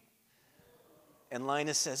 Snoopy. And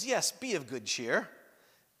Linus says, yes, be of good cheer.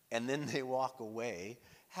 And then they walk away,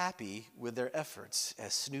 happy with their efforts,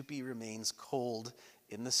 as Snoopy remains cold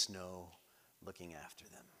in the snow, looking after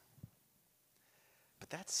them. But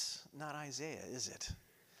that's not Isaiah, is it?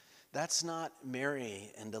 That's not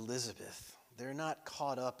Mary and Elizabeth. They're not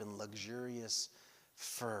caught up in luxurious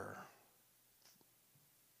fur.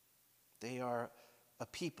 They are a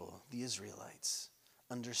people, the Israelites,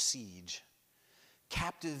 under siege,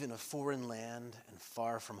 captive in a foreign land and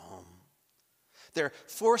far from home. They're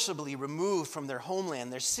forcibly removed from their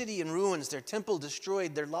homeland, their city in ruins, their temple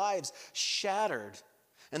destroyed, their lives shattered.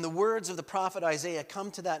 And the words of the prophet Isaiah come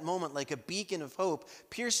to that moment like a beacon of hope,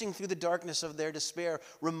 piercing through the darkness of their despair,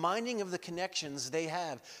 reminding of the connections they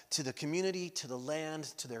have to the community, to the land,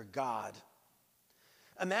 to their God.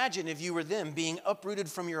 Imagine if you were them, being uprooted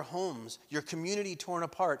from your homes, your community torn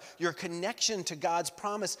apart, your connection to God's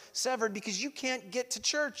promise severed because you can't get to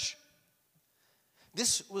church.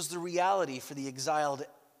 This was the reality for the exiled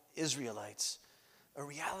Israelites, a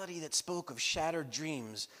reality that spoke of shattered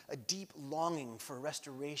dreams, a deep longing for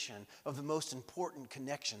restoration of the most important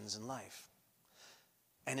connections in life.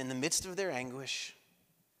 And in the midst of their anguish,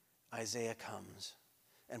 Isaiah comes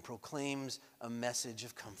and proclaims a message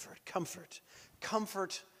of comfort. Comfort.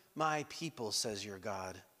 Comfort my people, says your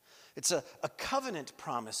God. It's a covenant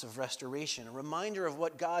promise of restoration, a reminder of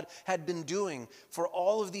what God had been doing for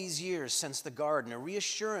all of these years since the garden, a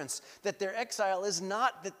reassurance that their exile is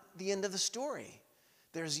not the end of the story.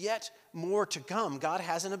 There's yet more to come. God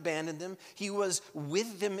hasn't abandoned them. He was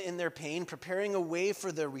with them in their pain, preparing a way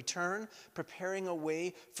for their return, preparing a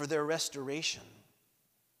way for their restoration.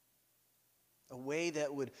 A way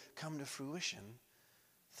that would come to fruition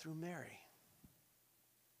through Mary.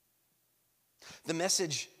 The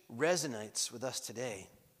message resonates with us today.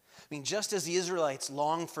 I mean, just as the Israelites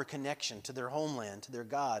longed for connection to their homeland, to their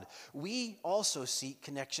God, we also seek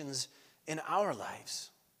connections in our lives.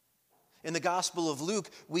 In the Gospel of Luke,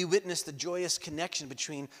 we witness the joyous connection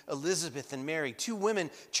between Elizabeth and Mary, two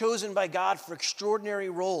women chosen by God for extraordinary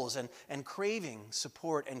roles and craving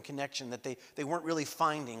support and connection that they weren't really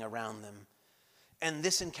finding around them. And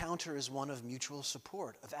this encounter is one of mutual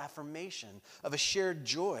support, of affirmation, of a shared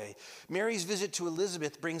joy. Mary's visit to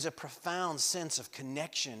Elizabeth brings a profound sense of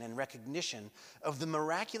connection and recognition of the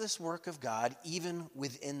miraculous work of God even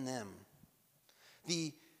within them.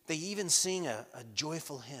 They even sing a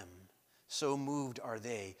joyful hymn. So moved are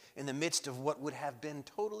they in the midst of what would have been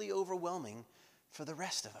totally overwhelming for the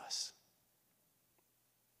rest of us.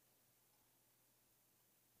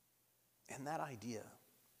 And that idea,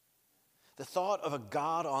 the thought of a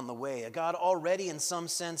God on the way, a God already in some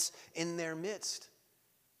sense in their midst,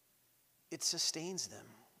 it sustains them.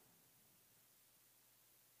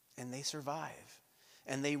 And they survive.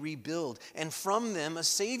 And they rebuild. And from them a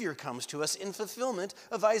Savior comes to us in fulfillment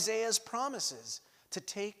of Isaiah's promises to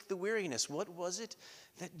take the weariness. What was it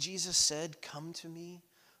that Jesus said? Come to me,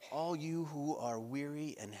 all you who are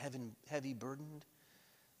weary and heavy burdened,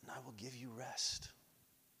 and I will give you rest.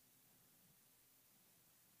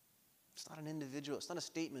 It's not an individual, it's not a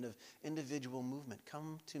statement of individual movement.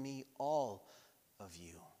 Come to me, all of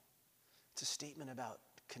you. It's a statement about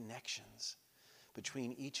connections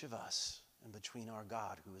between each of us and between our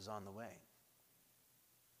God who is on the way.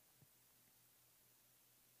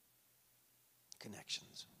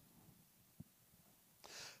 Connections.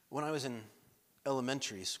 When I was in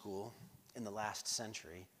elementary school in the last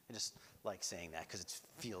century, I just like saying that because it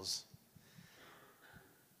feels...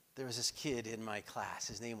 There was this kid in my class.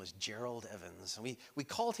 His name was Gerald Evans. And we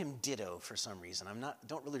called him Ditto for some reason.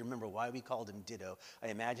 Don't really remember why we called him Ditto. I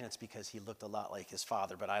imagine it's because he looked a lot like his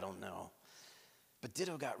father, but I don't know. But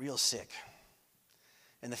Ditto got real sick.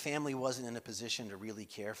 And the family wasn't in a position to really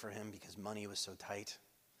care for him because money was so tight.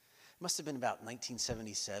 It must have been about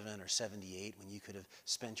 1977 or 78 when you could have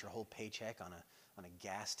spent your whole paycheck on a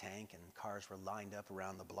gas tank and cars were lined up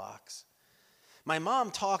around the blocks. My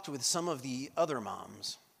mom talked with some of the other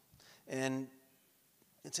moms. And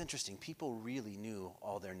it's interesting, people really knew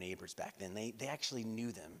all their neighbors back then. They actually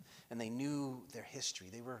knew them, and they knew their history.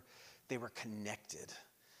 They were connected.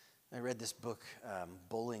 I read this book,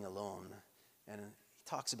 Bowling Alone, and he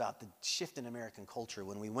talks about the shift in American culture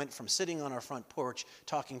when we went from sitting on our front porch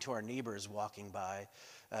talking to our neighbors walking by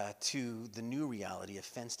to the new reality of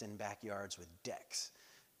fenced-in backyards with decks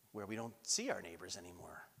where we don't see our neighbors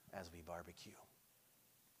anymore as we barbecue.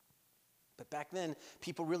 But back then,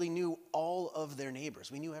 people really knew all of their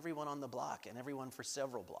neighbors. We knew everyone on the block and everyone for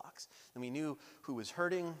several blocks. And we knew who was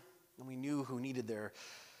hurting, and we knew who needed their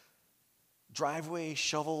driveway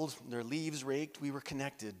shoveled, their leaves raked. We were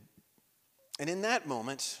connected. And in that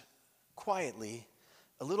moment, quietly,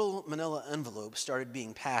 a little manila envelope started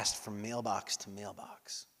being passed from mailbox to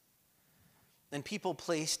mailbox. And people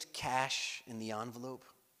placed cash in the envelope.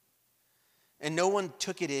 And no one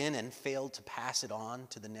took it in and failed to pass it on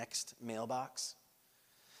to the next mailbox.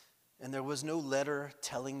 And there was no letter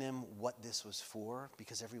telling them what this was for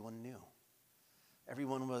because everyone knew.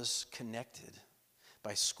 Everyone was connected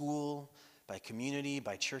by school, by community,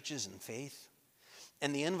 by churches and faith.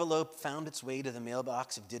 And the envelope found its way to the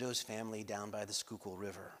mailbox of Ditto's family down by the Schuylkill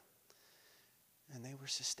River. And they were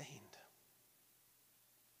sustained.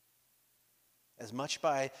 As much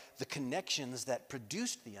by the connections that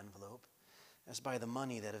produced the envelope as by the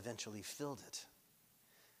money that eventually filled it.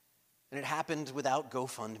 And it happened without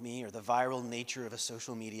GoFundMe or the viral nature of a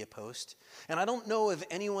social media post. And I don't know if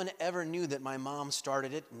anyone ever knew that my mom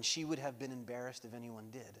started it, and she would have been embarrassed if anyone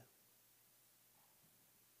did.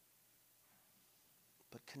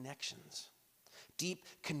 But connections, deep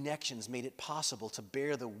connections made it possible to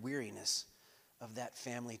bear the weariness of that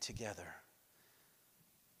family together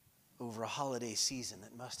over a holiday season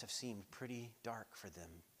that must have seemed pretty dark for them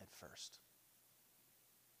at first.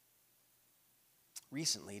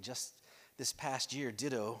 Recently, just this past year,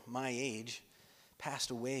 Ditto, my age, passed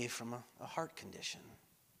away from a heart condition.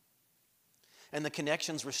 And the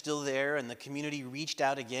connections were still there, and the community reached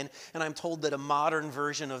out again, and I'm told that a modern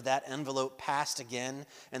version of that envelope passed again,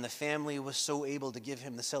 and the family was so able to give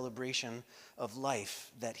him the celebration of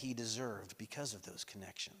life that he deserved because of those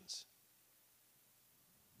connections.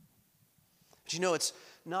 But you know, it's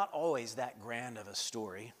not always that grand of a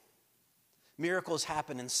story. Miracles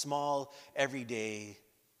happen in small, everyday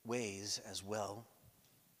ways as well.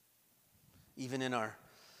 Even in our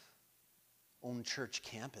own church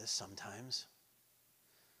campus sometimes.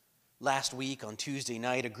 Last week on Tuesday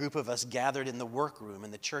night, a group of us gathered in the workroom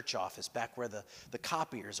in the church office back where the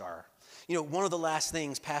copiers are. You know, one of the last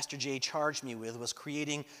things Pastor Jay charged me with was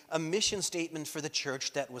creating a mission statement for the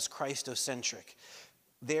church that was Christocentric.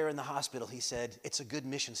 There in the hospital, he said, it's a good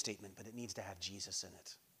mission statement, but it needs to have Jesus in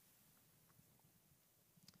it.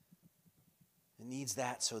 It needs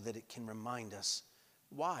that so that it can remind us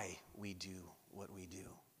why we do what we do.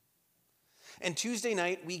 And Tuesday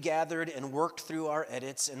night, we gathered and worked through our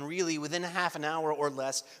edits, and really within half an hour or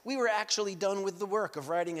less, we were actually done with the work of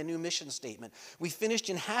writing a new mission statement. We finished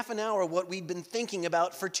in half an hour what we'd been thinking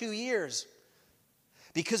about for 2 years.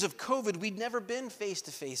 Because of COVID, we'd never been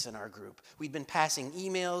face-to-face in our group. We'd been passing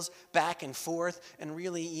emails back and forth, and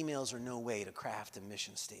really emails are no way to craft a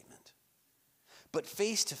mission statement. But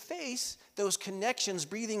face-to-face, those connections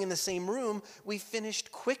breathing in the same room, we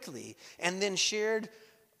finished quickly and then shared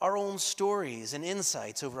our own stories and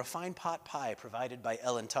insights over a fine pot pie provided by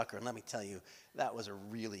Ellen Tucker. And let me tell you, that was a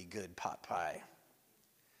really good pot pie.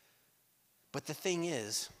 But the thing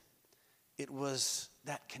is, it was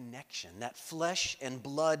that connection, that flesh and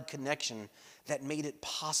blood connection that made it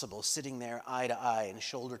possible sitting there eye to eye and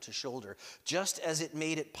shoulder to shoulder, just as it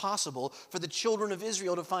made it possible for the children of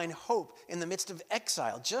Israel to find hope in the midst of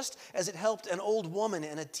exile, just as it helped an old woman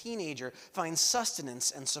and a teenager find sustenance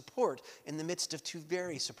and support in the midst of 2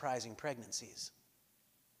 very surprising pregnancies.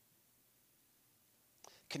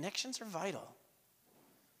 Connections are vital.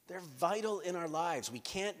 They're vital in our lives. We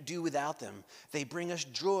can't do without them. They bring us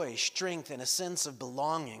joy, strength, and a sense of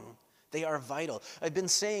belonging. They are vital. I've been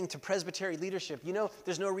saying to Presbytery leadership, you know,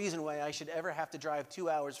 there's no reason why I should ever have to drive 2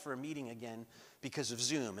 hours for a meeting again because of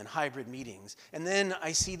Zoom and hybrid meetings. And then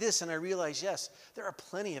I see this and I realize, yes, there are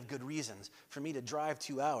plenty of good reasons for me to drive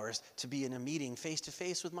 2 hours to be in a meeting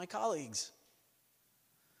face-to-face with my colleagues.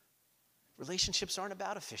 Relationships aren't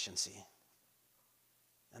about efficiency,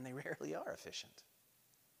 and they rarely are efficient.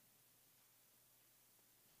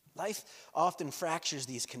 Life often fractures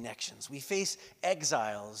these connections. We face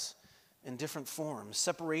exiles in different forms,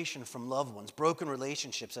 separation from loved ones, broken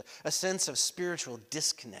relationships, a sense of spiritual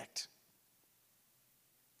disconnect.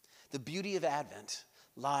 The beauty of Advent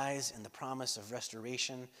lies in the promise of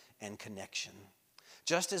restoration and connection.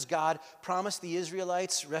 Just as God promised the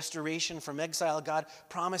Israelites restoration from exile, God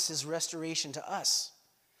promises restoration to us.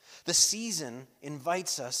 The season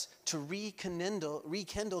invites us to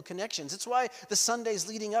rekindle connections. It's why the Sundays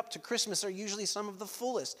leading up to Christmas are usually some of the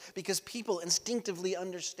fullest, because people instinctively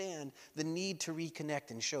understand the need to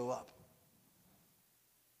reconnect and show up.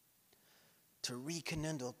 To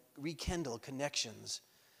rekindle connections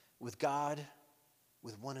with God,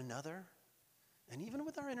 with one another, and even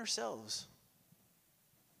with our inner selves.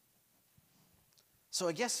 So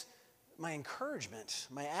I guess my encouragement,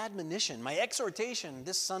 my admonition, my exhortation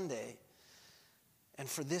this Sunday and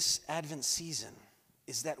for this Advent season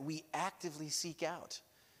is that we actively seek out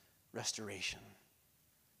restoration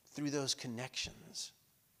through those connections.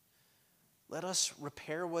 Let us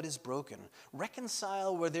repair what is broken,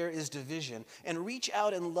 reconcile where there is division, and reach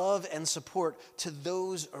out in love and support to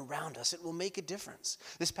those around us. It will make a difference.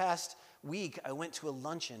 This past week, I went to a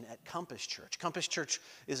luncheon at Compass Church. Compass Church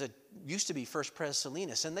used to be First Pres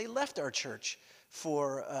Salinas, and they left our church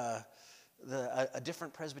for a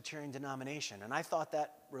different Presbyterian denomination. And I thought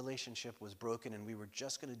that relationship was broken and we were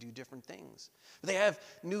just going to do different things. They have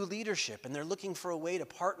new leadership and they're looking for a way to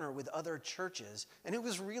partner with other churches. And it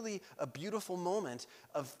was really a beautiful moment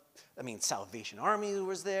Salvation Army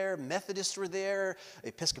was there, Methodists were there,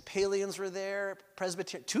 Episcopalians were there,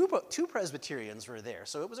 two Presbyterians were there.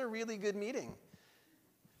 So it was a really good meeting.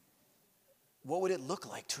 What would it look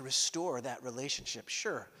like to restore that relationship?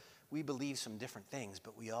 Sure, we believe some different things,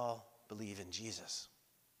 but we all believe in Jesus.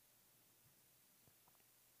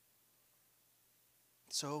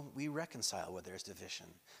 So we reconcile where there's division.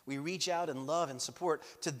 We reach out in love and support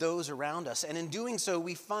to those around us. And in doing so,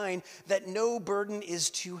 we find that no burden is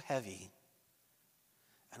too heavy.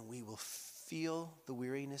 And we will feel the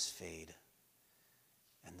weariness fade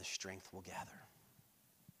and the strength will gather.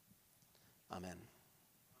 Amen.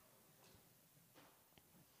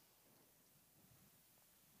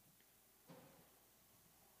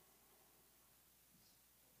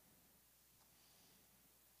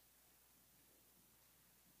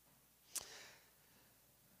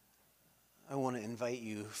 I want to invite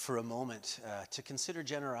you for a moment to consider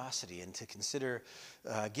generosity and to consider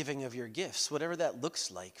giving of your gifts, whatever that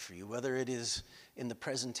looks like for you, whether it is in the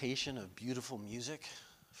presentation of beautiful music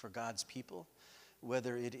for God's people,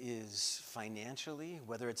 whether it is financially,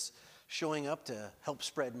 whether it's showing up to help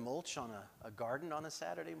spread mulch on a garden on a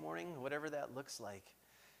Saturday morning, whatever that looks like.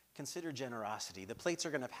 Consider generosity. The plates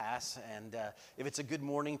are going to pass, and if it's a good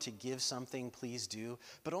morning to give something, please do,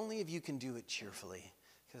 but only if you can do it cheerfully.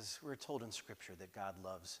 Because we're told in Scripture that God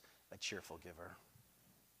loves a cheerful giver.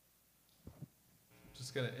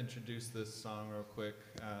 Just going to introduce this song real quick,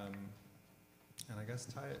 and I guess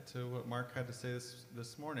tie it to what Mark had to say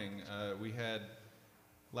this morning. We had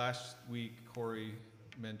last week, Corey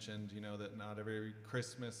mentioned, that not every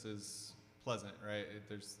Christmas is pleasant, right?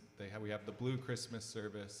 We have the blue Christmas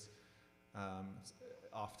service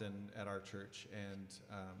often at our church, and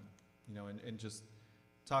just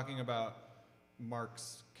talking about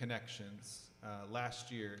Mark's connections.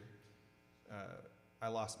 Last year, I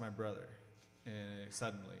lost my brother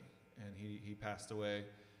suddenly, and he passed away.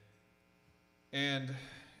 And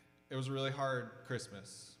it was a really hard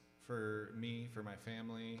Christmas for me, for my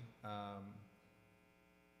family,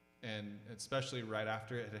 and especially right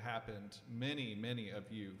after it had happened, many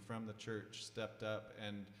of you from the church stepped up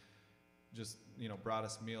and just brought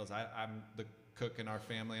us meals. I'm the cook in our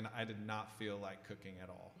family, and I did not feel like cooking at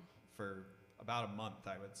all for about a month,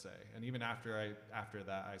 I would say. And even after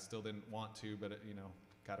that, I still didn't want to, but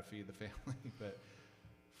got to feed the family. But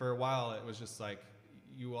for a while, it was just like,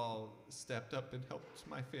 you all stepped up and helped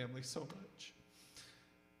my family so much.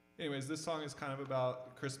 Anyways, this song is kind of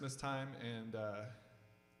about Christmas time and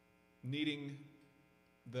needing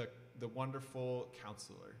the wonderful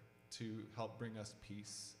counselor to help bring us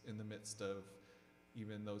peace in the midst of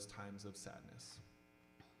even those times of sadness.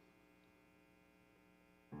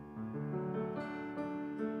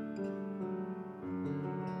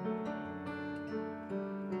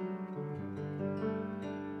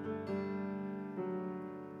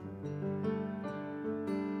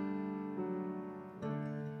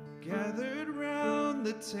 Gathered round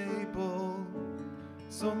the table,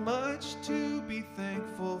 so much to be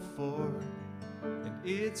thankful for, and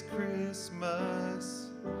it's Christmas.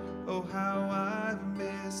 Oh, how I've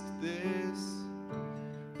missed this.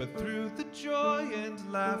 But through the joy and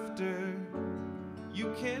laughter,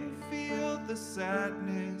 you can feel the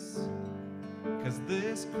sadness. 'Cause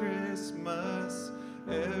this Christmas,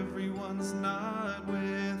 everyone's not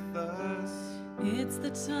with us. It's the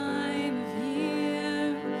time of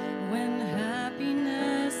year when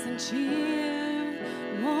happiness and cheer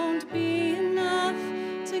won't be enough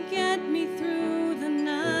to get me through the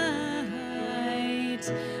night.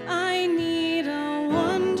 I need a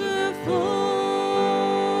wonderful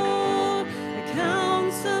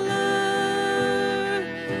counselor,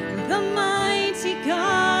 the mighty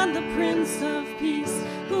God, the Prince of Peace,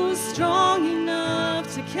 who's strong enough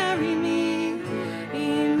to carry me.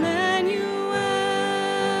 Emmanuel,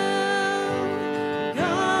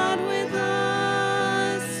 God with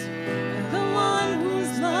us, the one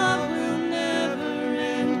whose love will never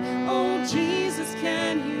end. Oh, Jesus,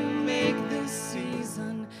 can you make this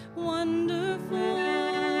season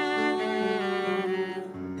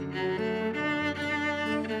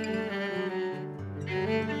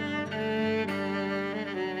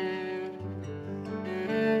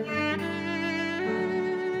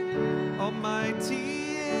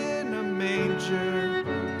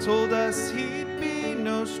told us he'd be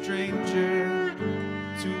no stranger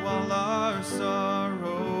to all our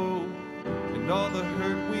sorrow and all the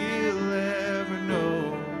hurt we'll ever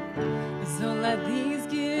know. So let these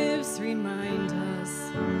gifts remind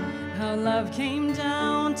us how love came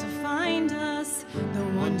down to find us, the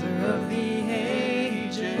wonder of the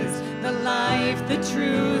ages, the life, the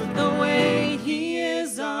truth, the way. He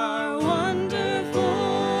is our wonderful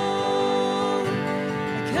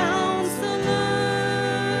Counselor,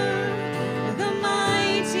 the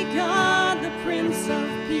mighty God, the Prince of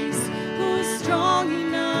Peace, who's strong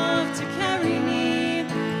enough to carry me.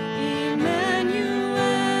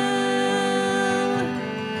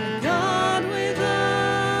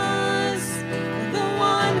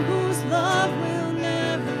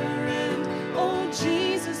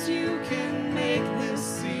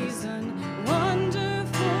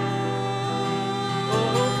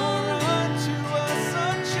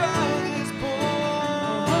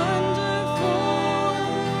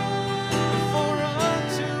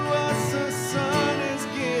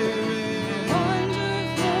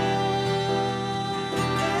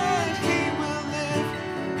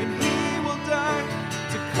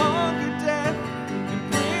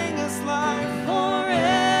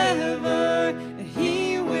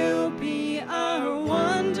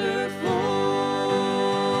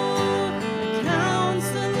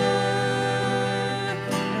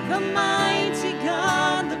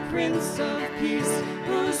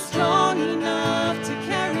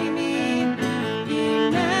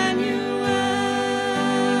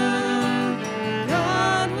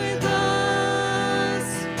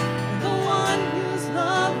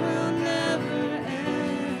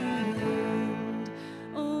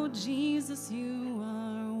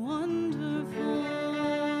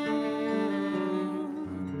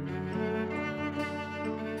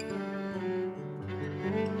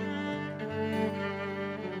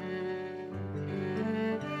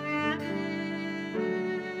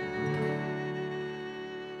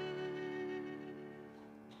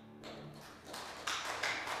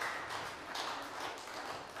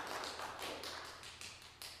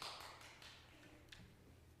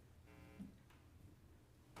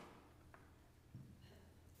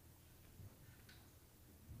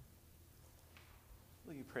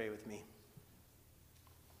 Will you pray with me?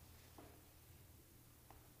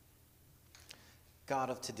 God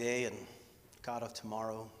of today and God of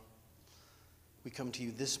tomorrow, we come to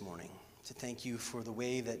you this morning to thank you for the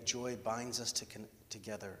way that joy binds us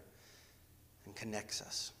together and connects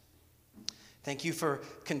us. Thank you for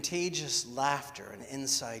contagious laughter and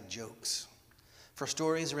inside jokes, for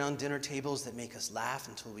stories around dinner tables that make us laugh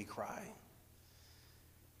until we cry.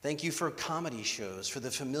 Thank you for comedy shows, for the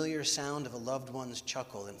familiar sound of a loved one's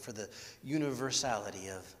chuckle, and for the universality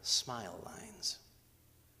of smile lines.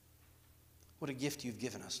 What a gift you've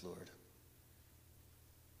given us, Lord.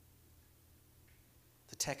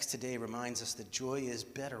 The text today reminds us that joy is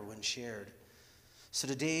better when shared. So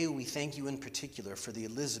today we thank you in particular for the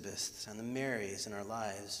Elizabeths and the Marys in our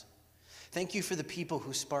lives. Thank you for the people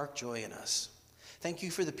who spark joy in us. Thank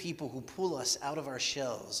you for the people who pull us out of our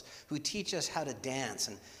shells, who teach us how to dance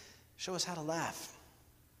and show us how to laugh.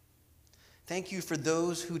 Thank you for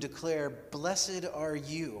those who declare, "Blessed are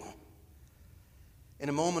you." In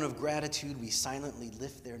a moment of gratitude, we silently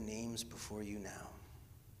lift their names before you now.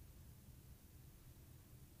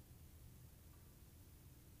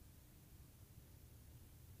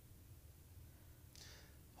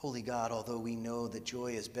 Holy God, although we know that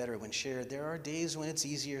joy is better when shared, there are days when it's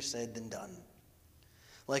easier said than done.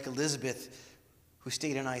 Like Elizabeth, who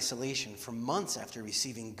stayed in isolation for months after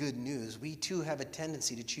receiving good news, we too have a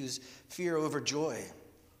tendency to choose fear over joy.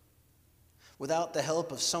 Without the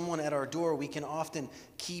help of someone at our door, we can often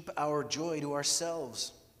keep our joy to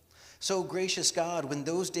ourselves. So, gracious God, when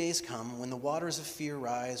those days come, when the waters of fear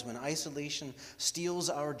rise, when isolation steals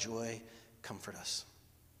our joy, comfort us.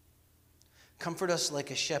 Comfort us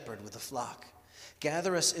like a shepherd with a flock.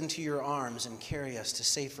 Gather us into your arms and carry us to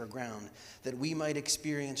safer ground, that we might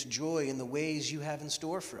experience joy in the ways you have in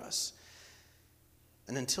store for us.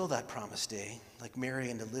 And until that promised day, like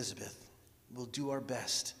Mary and Elizabeth, we'll do our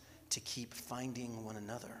best to keep finding one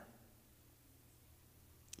another.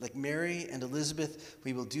 Like Mary and Elizabeth,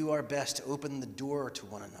 we will do our best to open the door to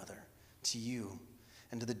one another, to you,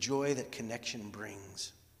 and to the joy that connection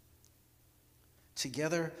brings.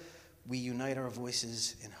 Together, we unite our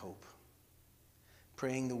voices in hope,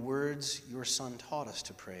 praying the words your Son taught us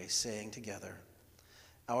to pray, saying together,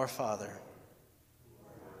 "Our Father,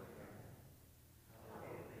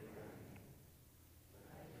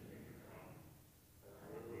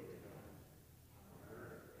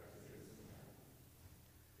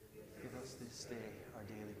 give us this day our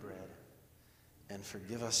daily bread, and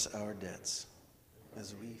forgive us our debts,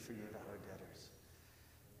 as we forgive our debtors.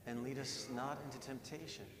 And lead us not into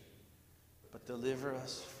temptation, but deliver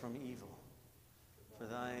us from evil. For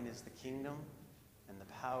thine is the kingdom, and the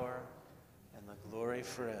power, and the glory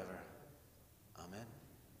forever. Amen.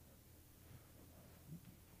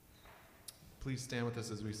 Please stand with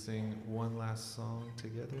us as we sing one last song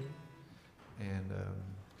together. And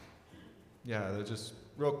just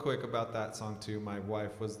real quick about that song too. My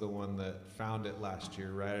wife was the one that found it last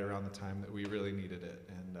year, right around the time that we really needed it.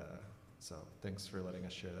 And so thanks for letting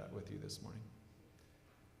us share that with you this morning.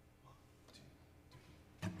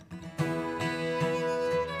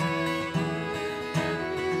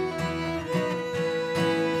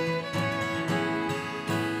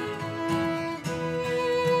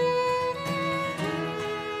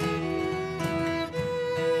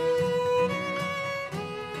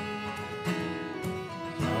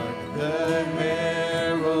 The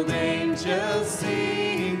herald angels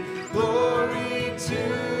sing, glory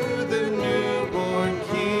to the newborn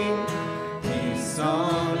King. Peace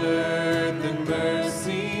on earth and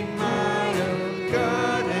mercy mild,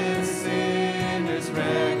 God and sinners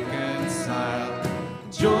reconciled.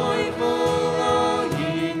 Joyful all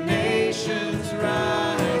ye nations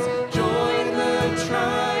rise, join the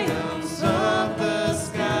triumphs of the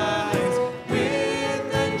skies.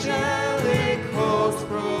 With angelic hosts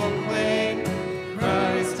proclaim,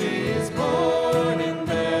 Christ is born in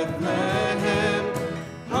Bethlehem.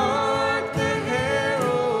 Hark the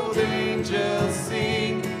herald angels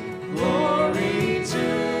sing, glory to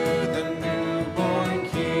the newborn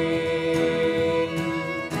King.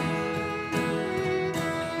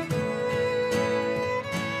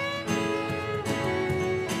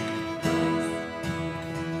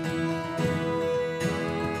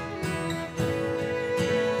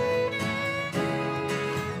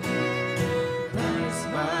 Christ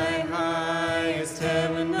my highest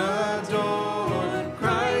heaven adored,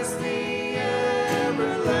 Christ the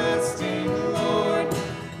everlasting Lord.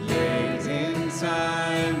 Late in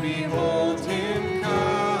time behold him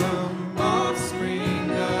come,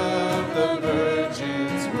 offspring of the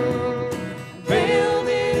Virgin's womb. Veiled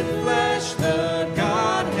in flesh the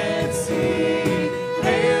Godhead see,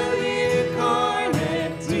 hail the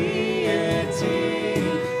incarnate deity.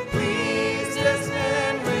 Pleased as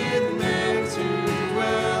men with men to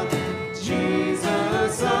dwell,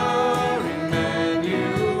 Jesus our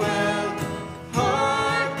Emmanuel.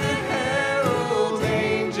 Hark the herald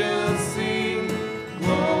angels sing,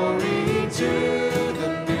 glory to the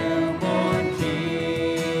newborn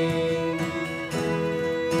King.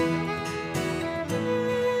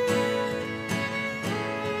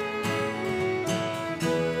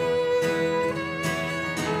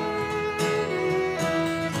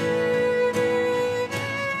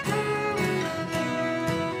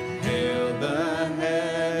 Hail the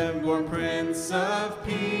heaven-born Prince of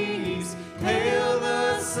Peace, hail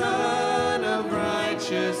the Son of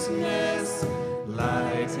Righteousness.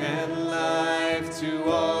 Light and life to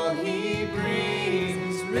all he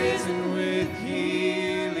brings, risen with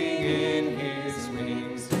healing in his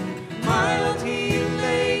wings. Mild he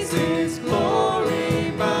lays his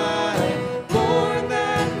glory by, born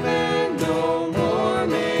that man no more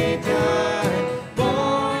may die.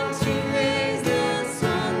 Born to raise the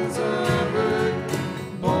sons of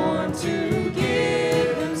earth, born to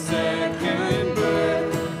give them second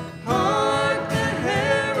birth. Hark the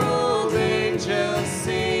herald angels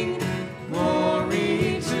sing,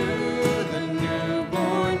 glory to the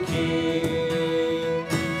newborn King.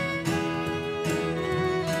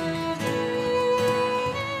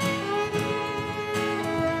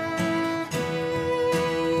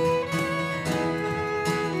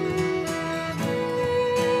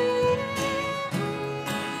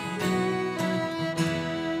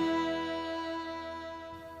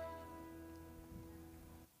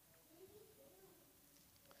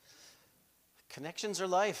 Connections are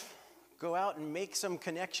life. Go out and make some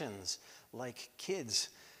connections, like kids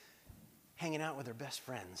hanging out with their best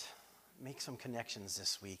friends. Make some connections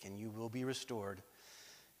this week, and you will be restored,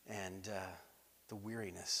 and the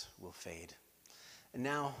weariness will fade. And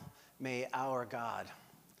now, may our God,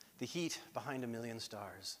 the heat behind 1,000,000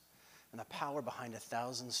 stars, and the power behind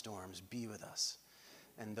 1,000 storms be with us,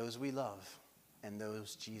 and those we love, and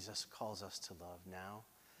those Jesus calls us to love now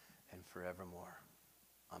and forevermore.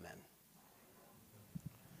 Amen.